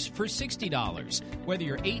 $119 for $60, whether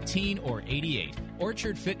you're 18 or 88.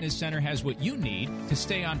 Orchard Fitness Center has what you need to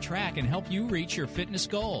stay on track and help you reach your fitness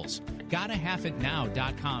goals.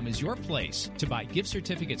 GottaHalfItNow.com is your place to buy gift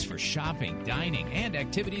certificates for shopping, dining, and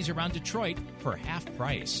activities around Detroit for half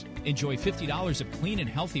price. Enjoy $50 of clean and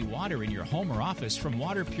healthy water in your home or office from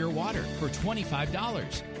Water Pure Water for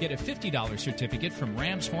 $25. Get a $50 certificate from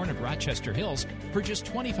Ram's Horn of Rochester Hills for just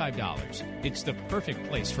 $25. It's the perfect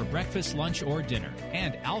place for breakfast, lunch, or dinner.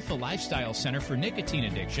 And Alpha Lifestyle Center for Nicotine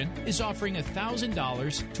Addiction is offering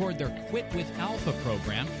 $1,000 toward their Quit with Alpha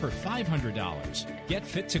program for $500. Get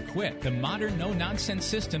Fit to Quit, the modern no-nonsense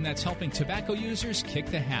system that's helping tobacco users kick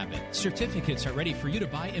the habit. Certificates are ready for you to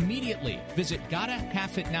buy immediately. Visit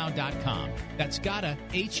GottaHalfItNow.com. That's Gotta,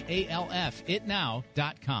 H-A-L-F,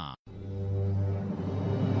 itnow.com.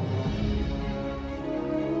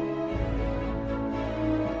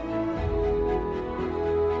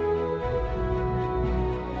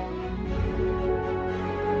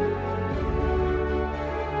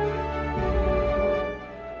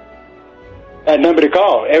 That number to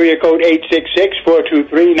call, area code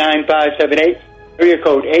 866-423-9578. Area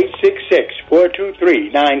code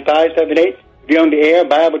 866-423-9578. Be on the air,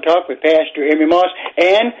 Bible Talk with Pastor Emmy Moss.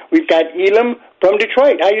 And we've got Elam from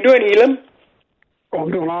Detroit. How you doing, Elam? Oh,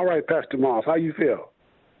 I'm doing all right, Pastor Moss. How you feel?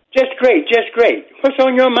 Just great, just great. What's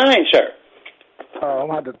on your mind, sir?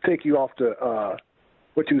 I'll have to take you off the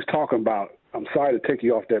what you was talking about. I'm sorry to take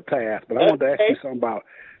you off that path, but I wanted to ask you something about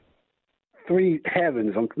three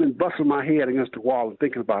heavens. I've been busting my head against the wall and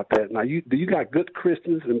thinking about that. Now, do you got good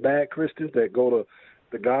Christians and bad Christians that go to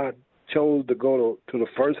the God chose to go to the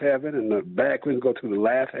first heaven and the bad Christians go to the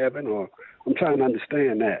last heaven? Or I'm trying to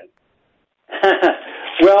understand that.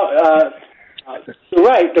 Well, you're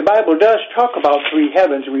right. The Bible does talk about three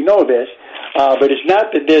heavens. We know this, but it's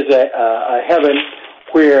not that there's a heaven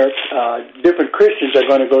where different Christians are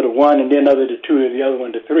going to go to one and then other to two and the other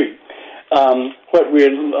one to three. What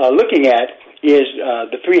we're looking at is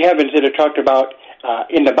the three heavens that are talked about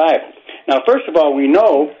in the Bible. Now, first of all, we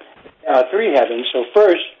know Three heavens. So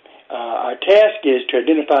first, our task is to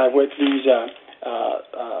identify what these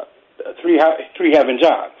three heavens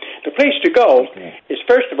are. The place to go is,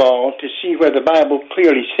 first of all, to see where the Bible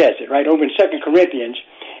clearly says it, right? Over in 2 Corinthians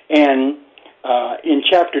and in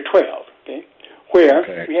chapter 12, okay,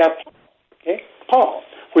 where we have Paul,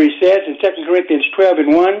 where he says in 2 Corinthians 12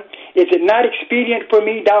 and 1, is it not expedient for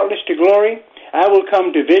me, doubtless, to glory? I will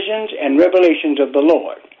come to visions and revelations of the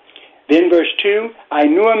Lord. Then verse 2, I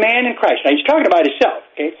knew a man in Christ. Now, he's talking about himself,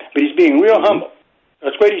 okay, but he's being real humble.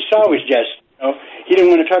 That's what he saw was just, he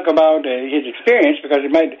didn't want to talk about his experience because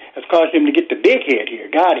it might have caused him to get the big head here.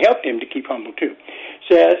 God helped him to keep humble, too.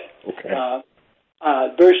 Says,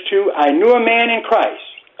 verse 2, I knew a man in Christ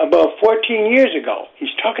above 14 years ago.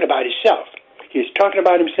 He's talking about himself. He's talking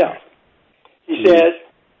about himself. He says,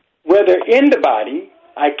 whether in the body,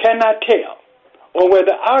 I cannot tell, or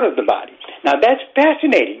whether out of the body. Now, that's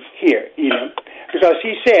fascinating here, because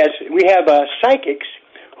he says we have psychics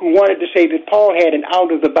who wanted to say that Paul had an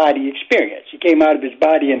out-of-the-body experience. He came out of his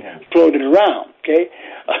body and floated around,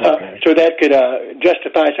 so that could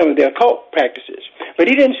justify some of their occult practices. But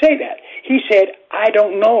he didn't say that. He said, I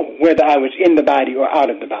don't know whether I was in the body or out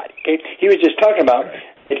of the body. He was just talking about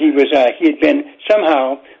that he had been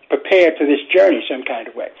somehow prepared for this journey some kind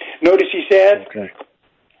of way. Notice he said,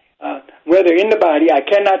 whether in the body I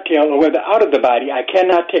cannot tell, or whether out of the body I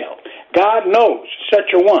cannot tell. God knows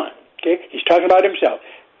such a one. He's talking about himself.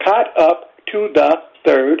 Caught up to the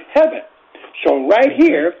third heaven. So right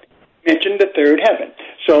here, mentioned the third heaven.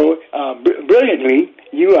 So brilliantly,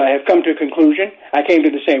 you have come to a conclusion. I came to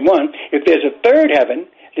the same one. If there's a third heaven,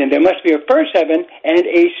 then there must be a first heaven and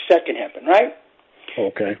a second heaven, right?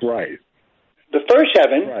 Okay, right. The first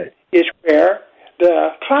heaven is where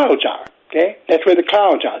the clouds are. That's where the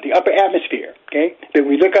clouds are, the upper atmosphere, that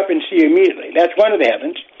we look up and see immediately. That's one of the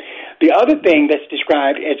heavens. The other thing that's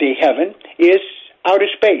described as a heaven is outer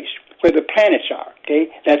space, where the planets are,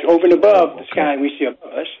 That's over and above the sky we see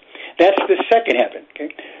above us. That's the second heaven,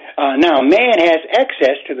 Now, man has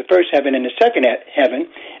access to the first heaven and the second heaven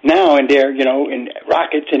now, and they're, in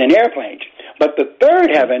rockets and in airplanes. But the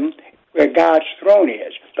third heaven, where God's throne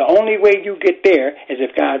is, the only way you get there is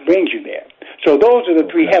if God brings you there. So those are the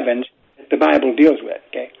three heavens that the Bible deals with,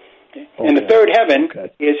 And the third heaven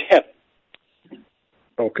is heaven.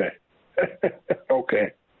 Okay.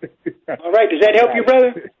 Okay. All right. Does that help you,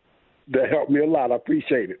 brother? That helped me a lot. I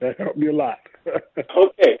appreciate it. That helped me a lot.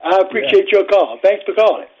 Okay. I appreciate your call. Thanks for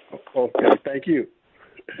calling. Okay. Thank you.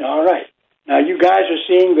 All right. Now, you guys are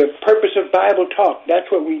seeing the purpose of Bible Talk.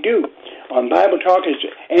 That's what we do on Bible Talk, is to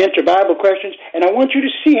answer Bible questions. And I want you to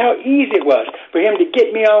see how easy it was for him to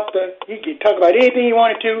get me off he could talk about anything he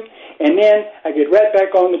wanted to, and then I get right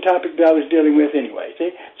back on the topic that I was dealing with anyway. See?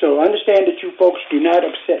 So understand that you folks do not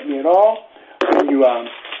upset me at all. When you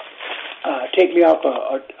take me off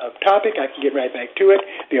a topic, I can get right back to it.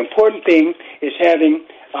 The important thing is having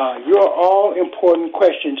your all-important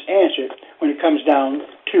questions answered when it comes down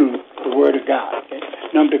to the Word of God.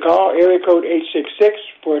 Number to call, area code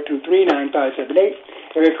 866-423-9578,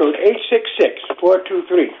 area code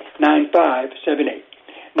 866-423-9578.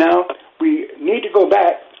 Now, we need to go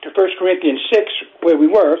back to 1 Corinthians 6, where we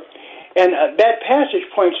were, and that passage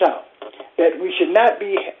points out that we should not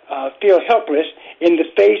feel helpless in the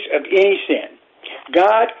face of any sin.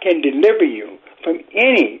 God can deliver you from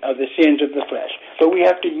any of the sins of the flesh, but we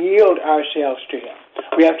have to yield ourselves to Him.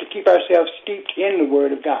 We have to keep ourselves steeped in the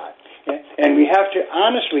Word of God, and we have to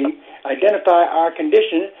honestly identify our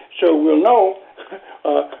condition so we'll know,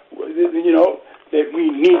 that we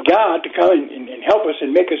need God to come and help us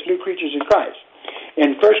and make us new creatures in Christ.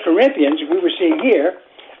 In 1 Corinthians, we were seeing here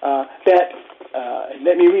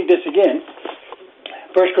let me read this again.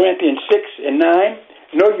 1 Corinthians 6 and 9.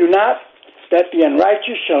 Know you not that the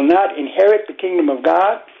unrighteous shall not inherit the kingdom of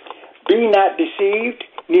God? Be not deceived,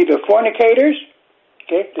 neither fornicators.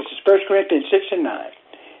 This is 1 Corinthians 6 and 9.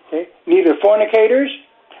 Neither fornicators,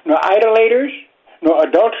 nor idolaters, nor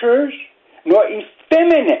adulterers, nor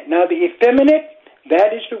effeminate. Now, the effeminate,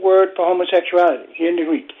 that is the word for homosexuality here in the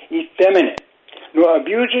Greek. Effeminate. Nor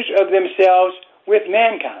abusers of themselves with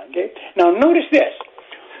mankind. Now, notice this.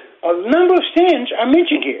 A number of sins are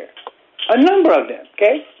mentioned here. A number of them.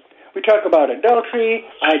 We talk about adultery,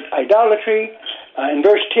 idolatry. In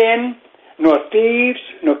verse 10, nor thieves,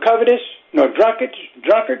 nor covetous, nor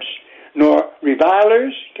drunkards, nor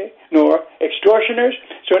revilers, nor extortioners.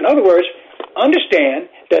 So in other words, understand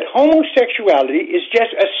that homosexuality is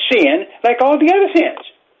just a sin like all the other sins.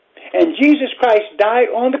 And Jesus Christ died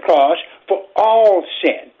on the cross for all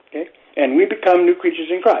sin. And we become new creatures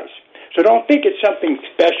in Christ. So don't think it's something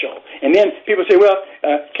special. And then people say, well,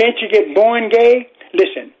 can't you get born gay?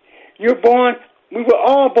 Listen, we were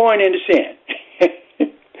all born into sin.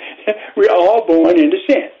 We're all born into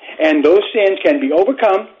sin. And those sins can be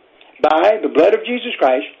overcome by the blood of Jesus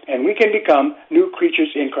Christ, and we can become new creatures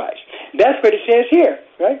in Christ. That's what it says here,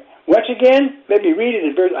 right? Once again, let me read it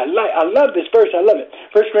in verse. I love this verse. I love it.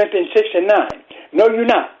 1 Corinthians 6:9. Know you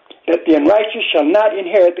not that the unrighteous shall not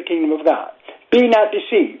inherit the kingdom of God? Be not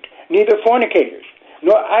deceived, neither fornicators,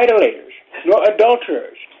 nor idolaters, nor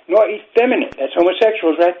adulterers, nor effeminate, that's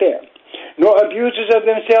homosexuals right there, nor abusers of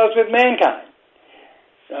themselves with mankind.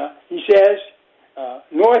 He says,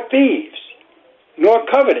 nor thieves, nor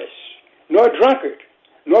covetous, nor drunkard,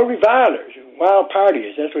 nor revilers, wild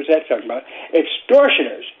partiers, that's what that's talking about,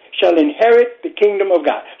 extortioners shall inherit the kingdom of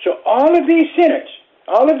God. So all of these sinners,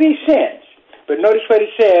 all of these sins, but notice what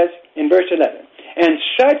it says in verse 11, and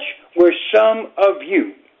such were some of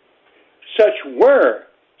you. Such were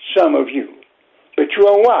some of you. But you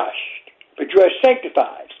are washed, but you are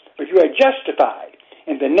sanctified, but you are justified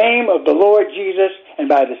in the name of the Lord Jesus and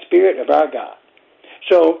by the Spirit of our God.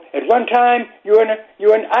 So at one time you were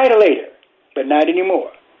an idolater, but not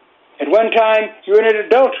anymore. At one time you were an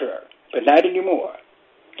adulterer, but not anymore.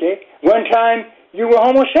 Okay? One time you were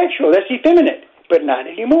homosexual, that's effeminate, but not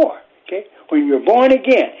anymore. Okay? When you're born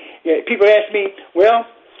again, people ask me, well,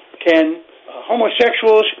 can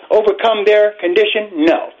homosexuals overcome their condition?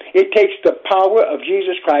 No. It takes the power of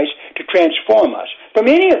Jesus Christ to transform us from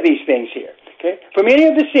any of these things here. Okay? From any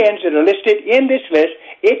of the sins that are listed in this list,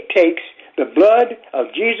 it takes the blood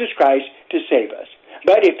of Jesus Christ to save us.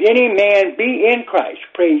 But if any man be in Christ,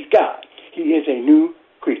 praise God, he is a new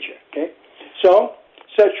creature. Okay? So,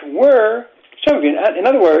 such were some of you. In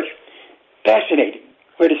other words, fascinating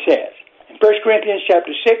what it says. In 1 Corinthians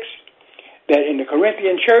chapter 6, that in the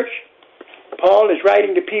Corinthian church, Paul is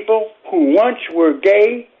writing to people who once were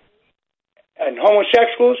gay and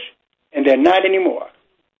homosexuals, and they're not anymore.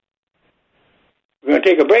 We're going to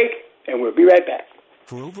take a break, and we'll be right back.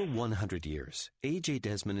 For over 100 years, A.J.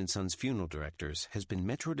 Desmond & Sons Funeral Directors has been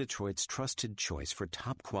Metro Detroit's trusted choice for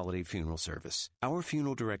top-quality funeral service. Our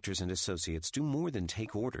funeral directors and associates do more than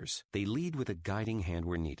take orders. They lead with a guiding hand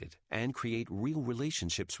where needed and create real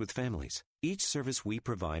relationships with families. Each service we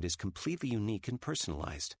provide is completely unique and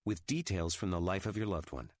personalized, with details from the life of your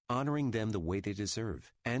loved one, honoring them the way they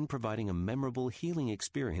deserve, and providing a memorable healing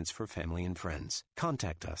experience for family and friends.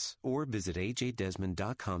 Contact us or visit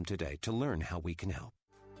ajdesmond.com today to learn how we can help.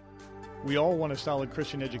 We all want a solid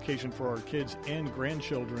Christian education for our kids and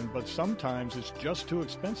grandchildren, but sometimes it's just too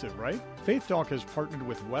expensive, right? Faith Talk has partnered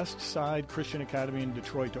with Westside Christian Academy in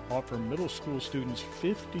Detroit to offer middle school students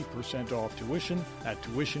 50% off tuition at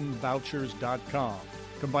tuitionvouchers.com.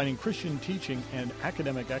 Combining Christian teaching and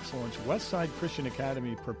academic excellence, Westside Christian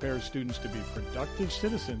Academy prepares students to be productive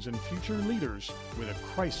citizens and future leaders with a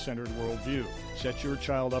Christ-centered worldview. Set your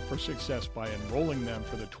child up for success by enrolling them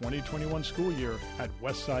for the 2021 school year at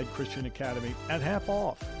Westside Christian Academy at half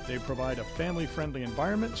off. They provide a family-friendly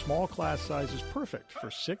environment, small class sizes perfect for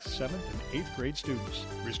 6th, 7th, and 8th grade students.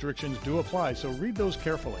 Restrictions do apply, so read those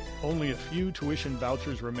carefully. Only a few tuition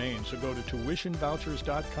vouchers remain, so go to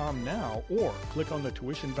tuitionvouchers.com now or click on the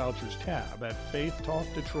Tuition Vouchers tab at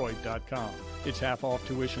faithtalkdetroit.com. It's half off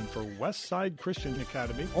tuition for Westside Christian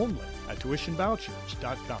Academy only at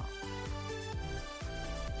tuitionvouchers.com.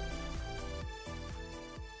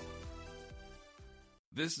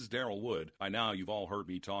 This is Daryl Wood. By now, you've all heard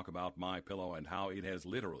me talk about MyPillow and how it has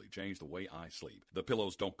literally changed the way I sleep. The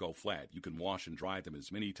pillows don't go flat. You can wash and dry them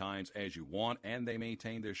as many times as you want, and they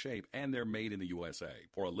maintain their shape, and they're made in the USA.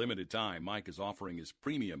 For a limited time, Mike is offering his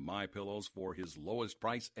premium MyPillows for his lowest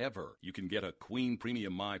price ever. You can get a Queen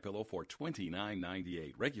Premium MyPillow for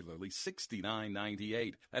 $29.98, regularly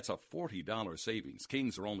 $69.98. That's a $40 savings.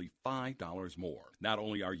 Kings are only $5 more. Not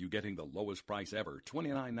only are you getting the lowest price ever,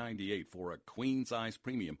 $29.98 for a queen-size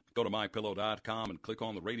premium. Go to MyPillow.com and click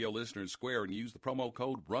on the Radio Listeners Square and use the promo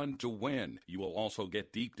code RUN2WIN. You will also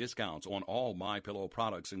get deep discounts on all MyPillow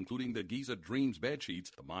products, including the Giza Dreams bed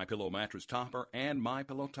sheets, the MyPillow mattress topper, and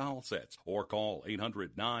MyPillow towel sets. Or call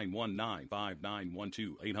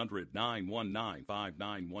 800-919-5912,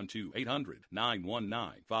 800-919-5912,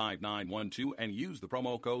 800-919-5912, and use the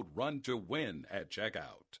promo code RUN2WIN at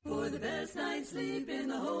checkout. For the best night's sleep in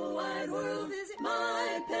the whole wide world, visit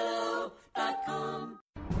MyPillow.com.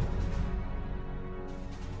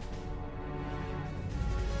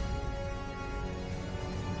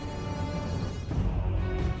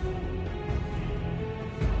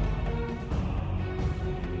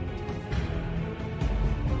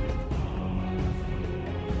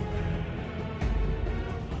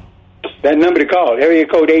 That number to call, area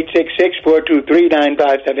code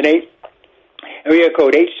 866-423-9578. Area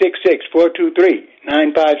code 866-423-9578.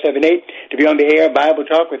 9578 to be on the air, Bible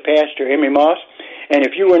Talk with Pastor Emery Moss. And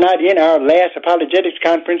if you were not in our last apologetics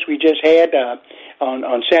conference we just had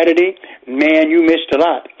on Saturday, man, you missed a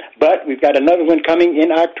lot. But we've got another one coming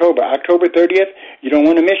in October 30th. You don't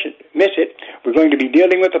want to miss it. We're going to be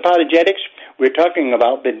dealing with apologetics. We're talking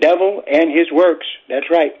about the devil and his works. That's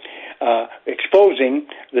right. Exposing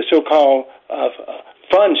the so-called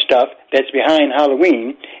fun stuff that's behind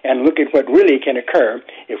Halloween, and look at what really can occur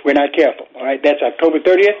if we're not careful. All right, that's October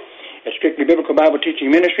 30th at Strictly Biblical Bible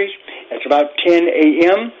Teaching Ministries. It's about 10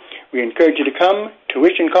 a.m. We encourage you to come.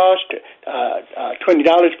 Tuition cost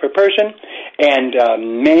 $20 per person, and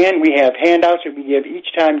man, we have handouts that we give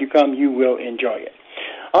each time you come. You will enjoy it.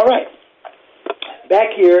 All right, back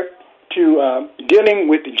here to dealing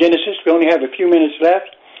with Genesis. We only have a few minutes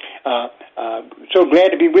left. So glad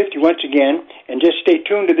to be with you once again, and just stay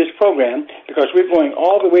tuned to this program because we're going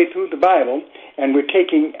all the way through the Bible, and we're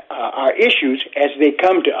taking our issues as they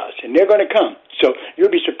come to us, and they're going to come. So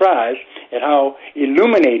you'll be surprised at how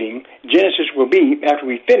illuminating Genesis will be after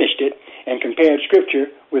we finished it and compared Scripture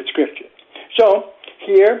with Scripture. So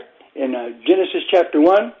here in Genesis chapter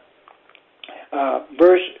 1,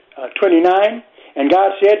 verse 29, and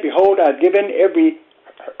God said, "Behold, I've given every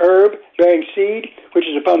herb bearing seed, which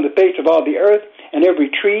is upon the face of all the earth, and every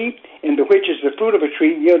tree in the which is the fruit of a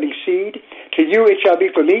tree yielding seed. To you it shall be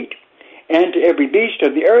for meat, and to every beast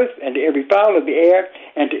of the earth, and to every fowl of the air,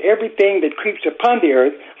 and to everything that creeps upon the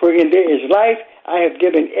earth, for in there is life. I have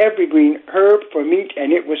given every green herb for meat,"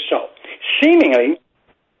 and it was so. Seemingly,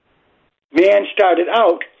 man started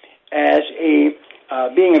out as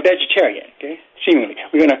being a vegetarian. Okay, seemingly,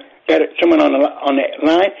 we're going to get someone on the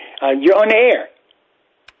line. You're on the air.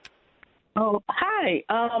 Oh, hi.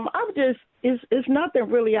 It's nothing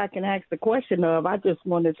really I can ask the question of. I just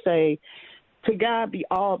want to say, to God be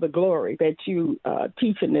all the glory that you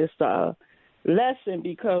teaching this lesson,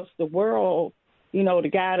 because the world, the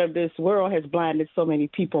God of this world has blinded so many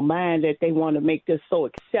people's mind that they want to make this so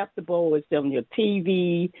acceptable. It's on your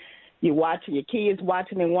TV, you're watching your kids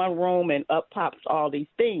watching in one room, and up pops all these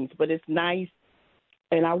things. But it's nice,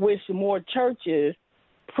 and I wish more churches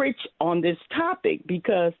preach on this topic,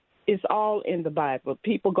 because it's all in the Bible.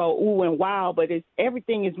 People go ooh and wow, but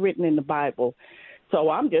everything is written in the Bible. So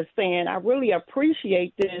I'm just saying I really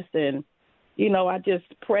appreciate this, and, I just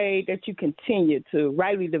pray that you continue to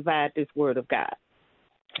rightly divide this word of God.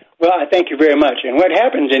 Well, I thank you very much. And what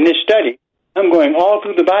happens in this study, I'm going all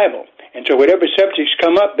through the Bible. And so whatever subjects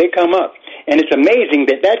come up, they come up. And it's amazing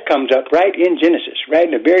that comes up right in Genesis, right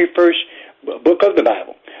in the very first book of the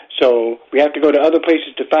Bible. So we have to go to other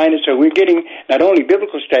places to find it. So we're getting not only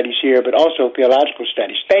biblical studies here, but also theological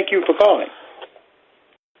studies. Thank you for calling.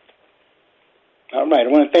 All right, I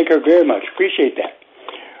want to thank her very much. Appreciate that.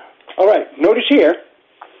 All right, notice here,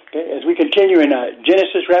 okay, as we continue in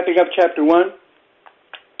Genesis, wrapping up chapter 1,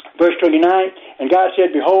 verse 29, "And God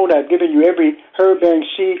said, Behold, I've given you every herb-bearing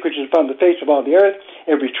seed which is upon the face of all the earth,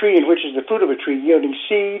 every tree in which is the fruit of a tree yielding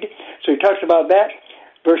seed." So he talks about that.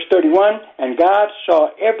 Verse 31, "And God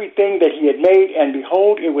saw everything that he had made, and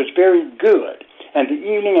behold, it was very good. And the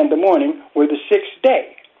evening and the morning were the sixth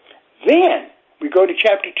day." Then we go to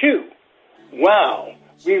chapter 2. Wow,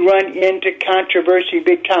 we run into controversy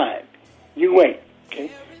big time. You wait,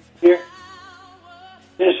 okay? Here,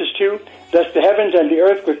 Genesis 2, "Thus the heavens and the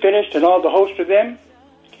earth were finished, and all the host of them.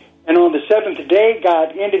 And on the seventh day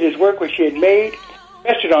God ended his work which he had made,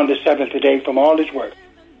 rested on the seventh day from all his work."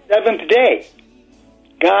 Seventh day.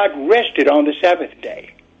 God rested on the seventh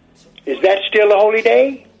day. Is that still a holy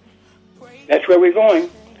day? That's where we're going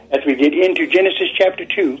as we get into Genesis chapter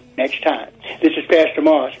 2 next time. This is Pastor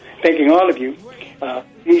Moss, thanking all of you.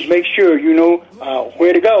 Please make sure you know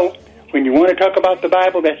where to go. When you want to talk about the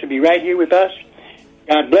Bible, that's to be right here with us.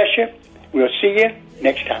 God bless you. We'll see you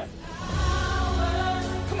next time.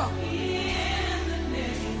 Come on.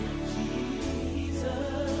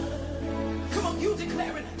 Come on, you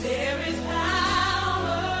declare it. There is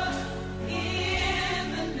power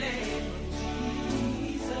in the name of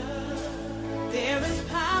Jesus. There is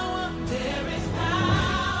power. There is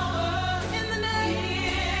power in the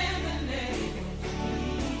name of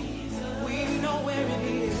Jesus. We know where it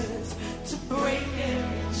is to break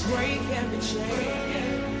every chain. Break every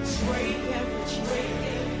chain.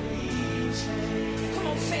 Come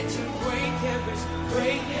on, say to break every chain.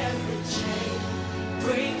 Break every chain.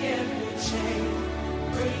 Break every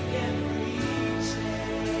chain.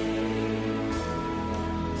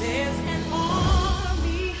 There's an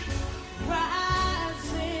army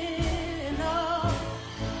rising up.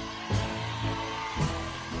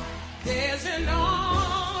 There's an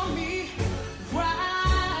army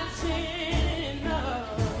rising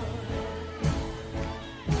up.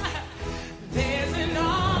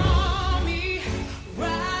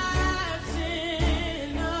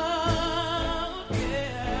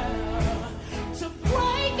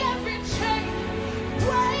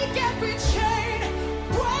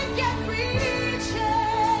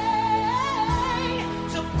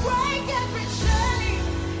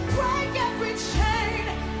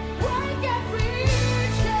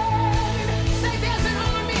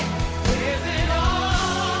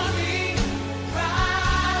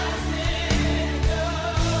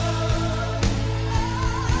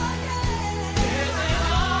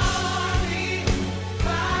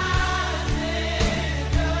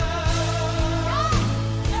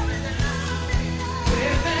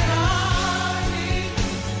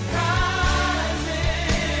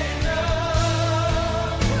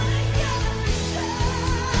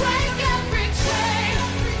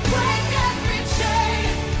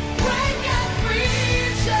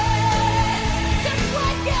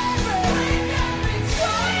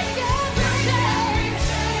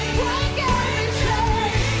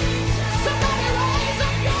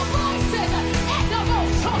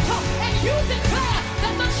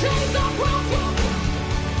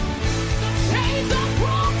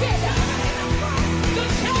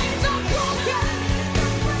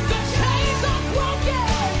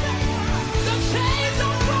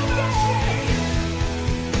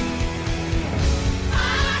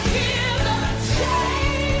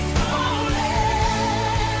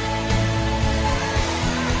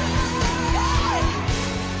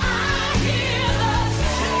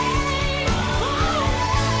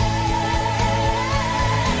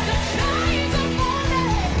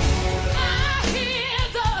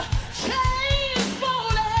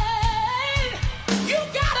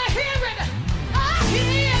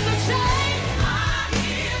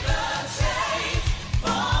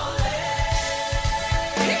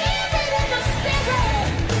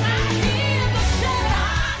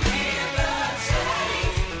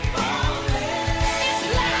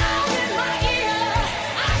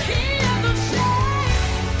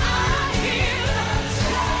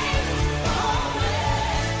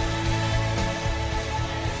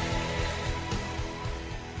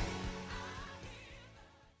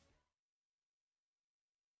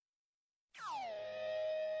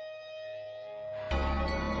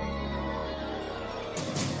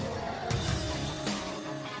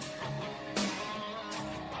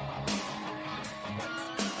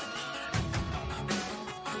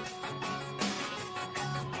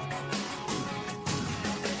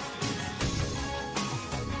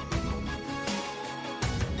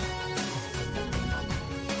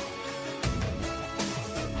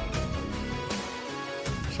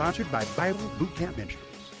 sponsored by Bible Boot Camp Ministries.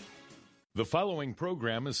 The following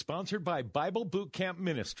program is sponsored by Bible Boot Camp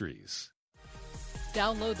Ministries.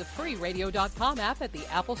 Download the free radio.com app at the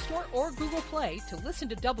Apple Store or Google Play to listen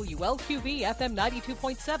to WLQV FM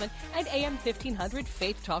 92.7 and AM 1500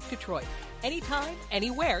 Faith Talk Detroit. Anytime,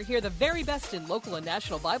 anywhere, hear the very best in local and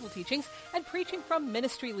national Bible teachings and preaching from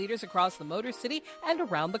ministry leaders across the Motor City and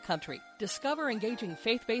around the country. Discover engaging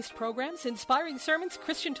faith-based programs, inspiring sermons,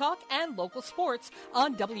 Christian talk, and local sports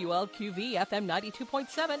on WLQV FM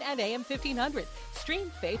 92.7 and AM 1500. Stream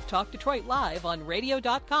Faith Talk Detroit live on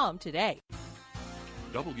radio.com today.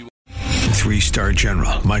 Three-star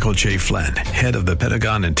General Michael J. Flynn, head of the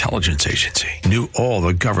Pentagon Intelligence Agency, knew all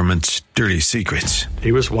the government's dirty secrets.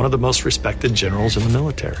 He was one of the most respected generals in the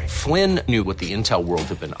military. Flynn knew what the intel world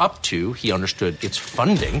had been up to. He understood its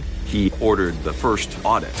funding. He ordered the first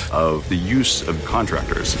audit of the use of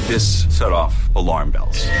contractors. This set off alarm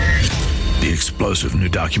bells. The explosive new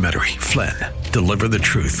documentary, Flynn, Deliver the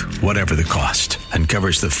Truth, Whatever the Cost,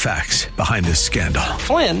 uncovers the facts behind this scandal.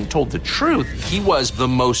 Flynn told the truth. He was the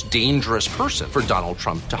most dangerous person for Donald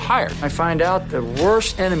Trump to hire. I find out the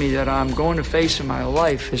worst enemy that I'm going to face in my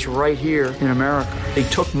life is right here in America. They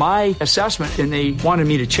took my assessment and they wanted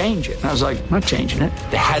me to change it. And I was like, I'm not changing it.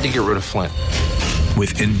 They had to get rid of Flynn.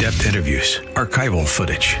 With in-depth interviews, archival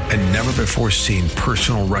footage, and never-before-seen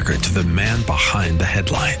personal records of the man behind the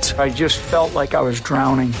headlines. I just felt like I was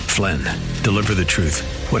drowning. Flynn, Deliver the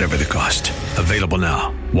Truth, Whatever the Cost. Available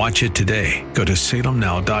now. Watch it today. Go to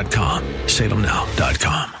salemnow.com.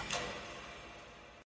 salemnow.com.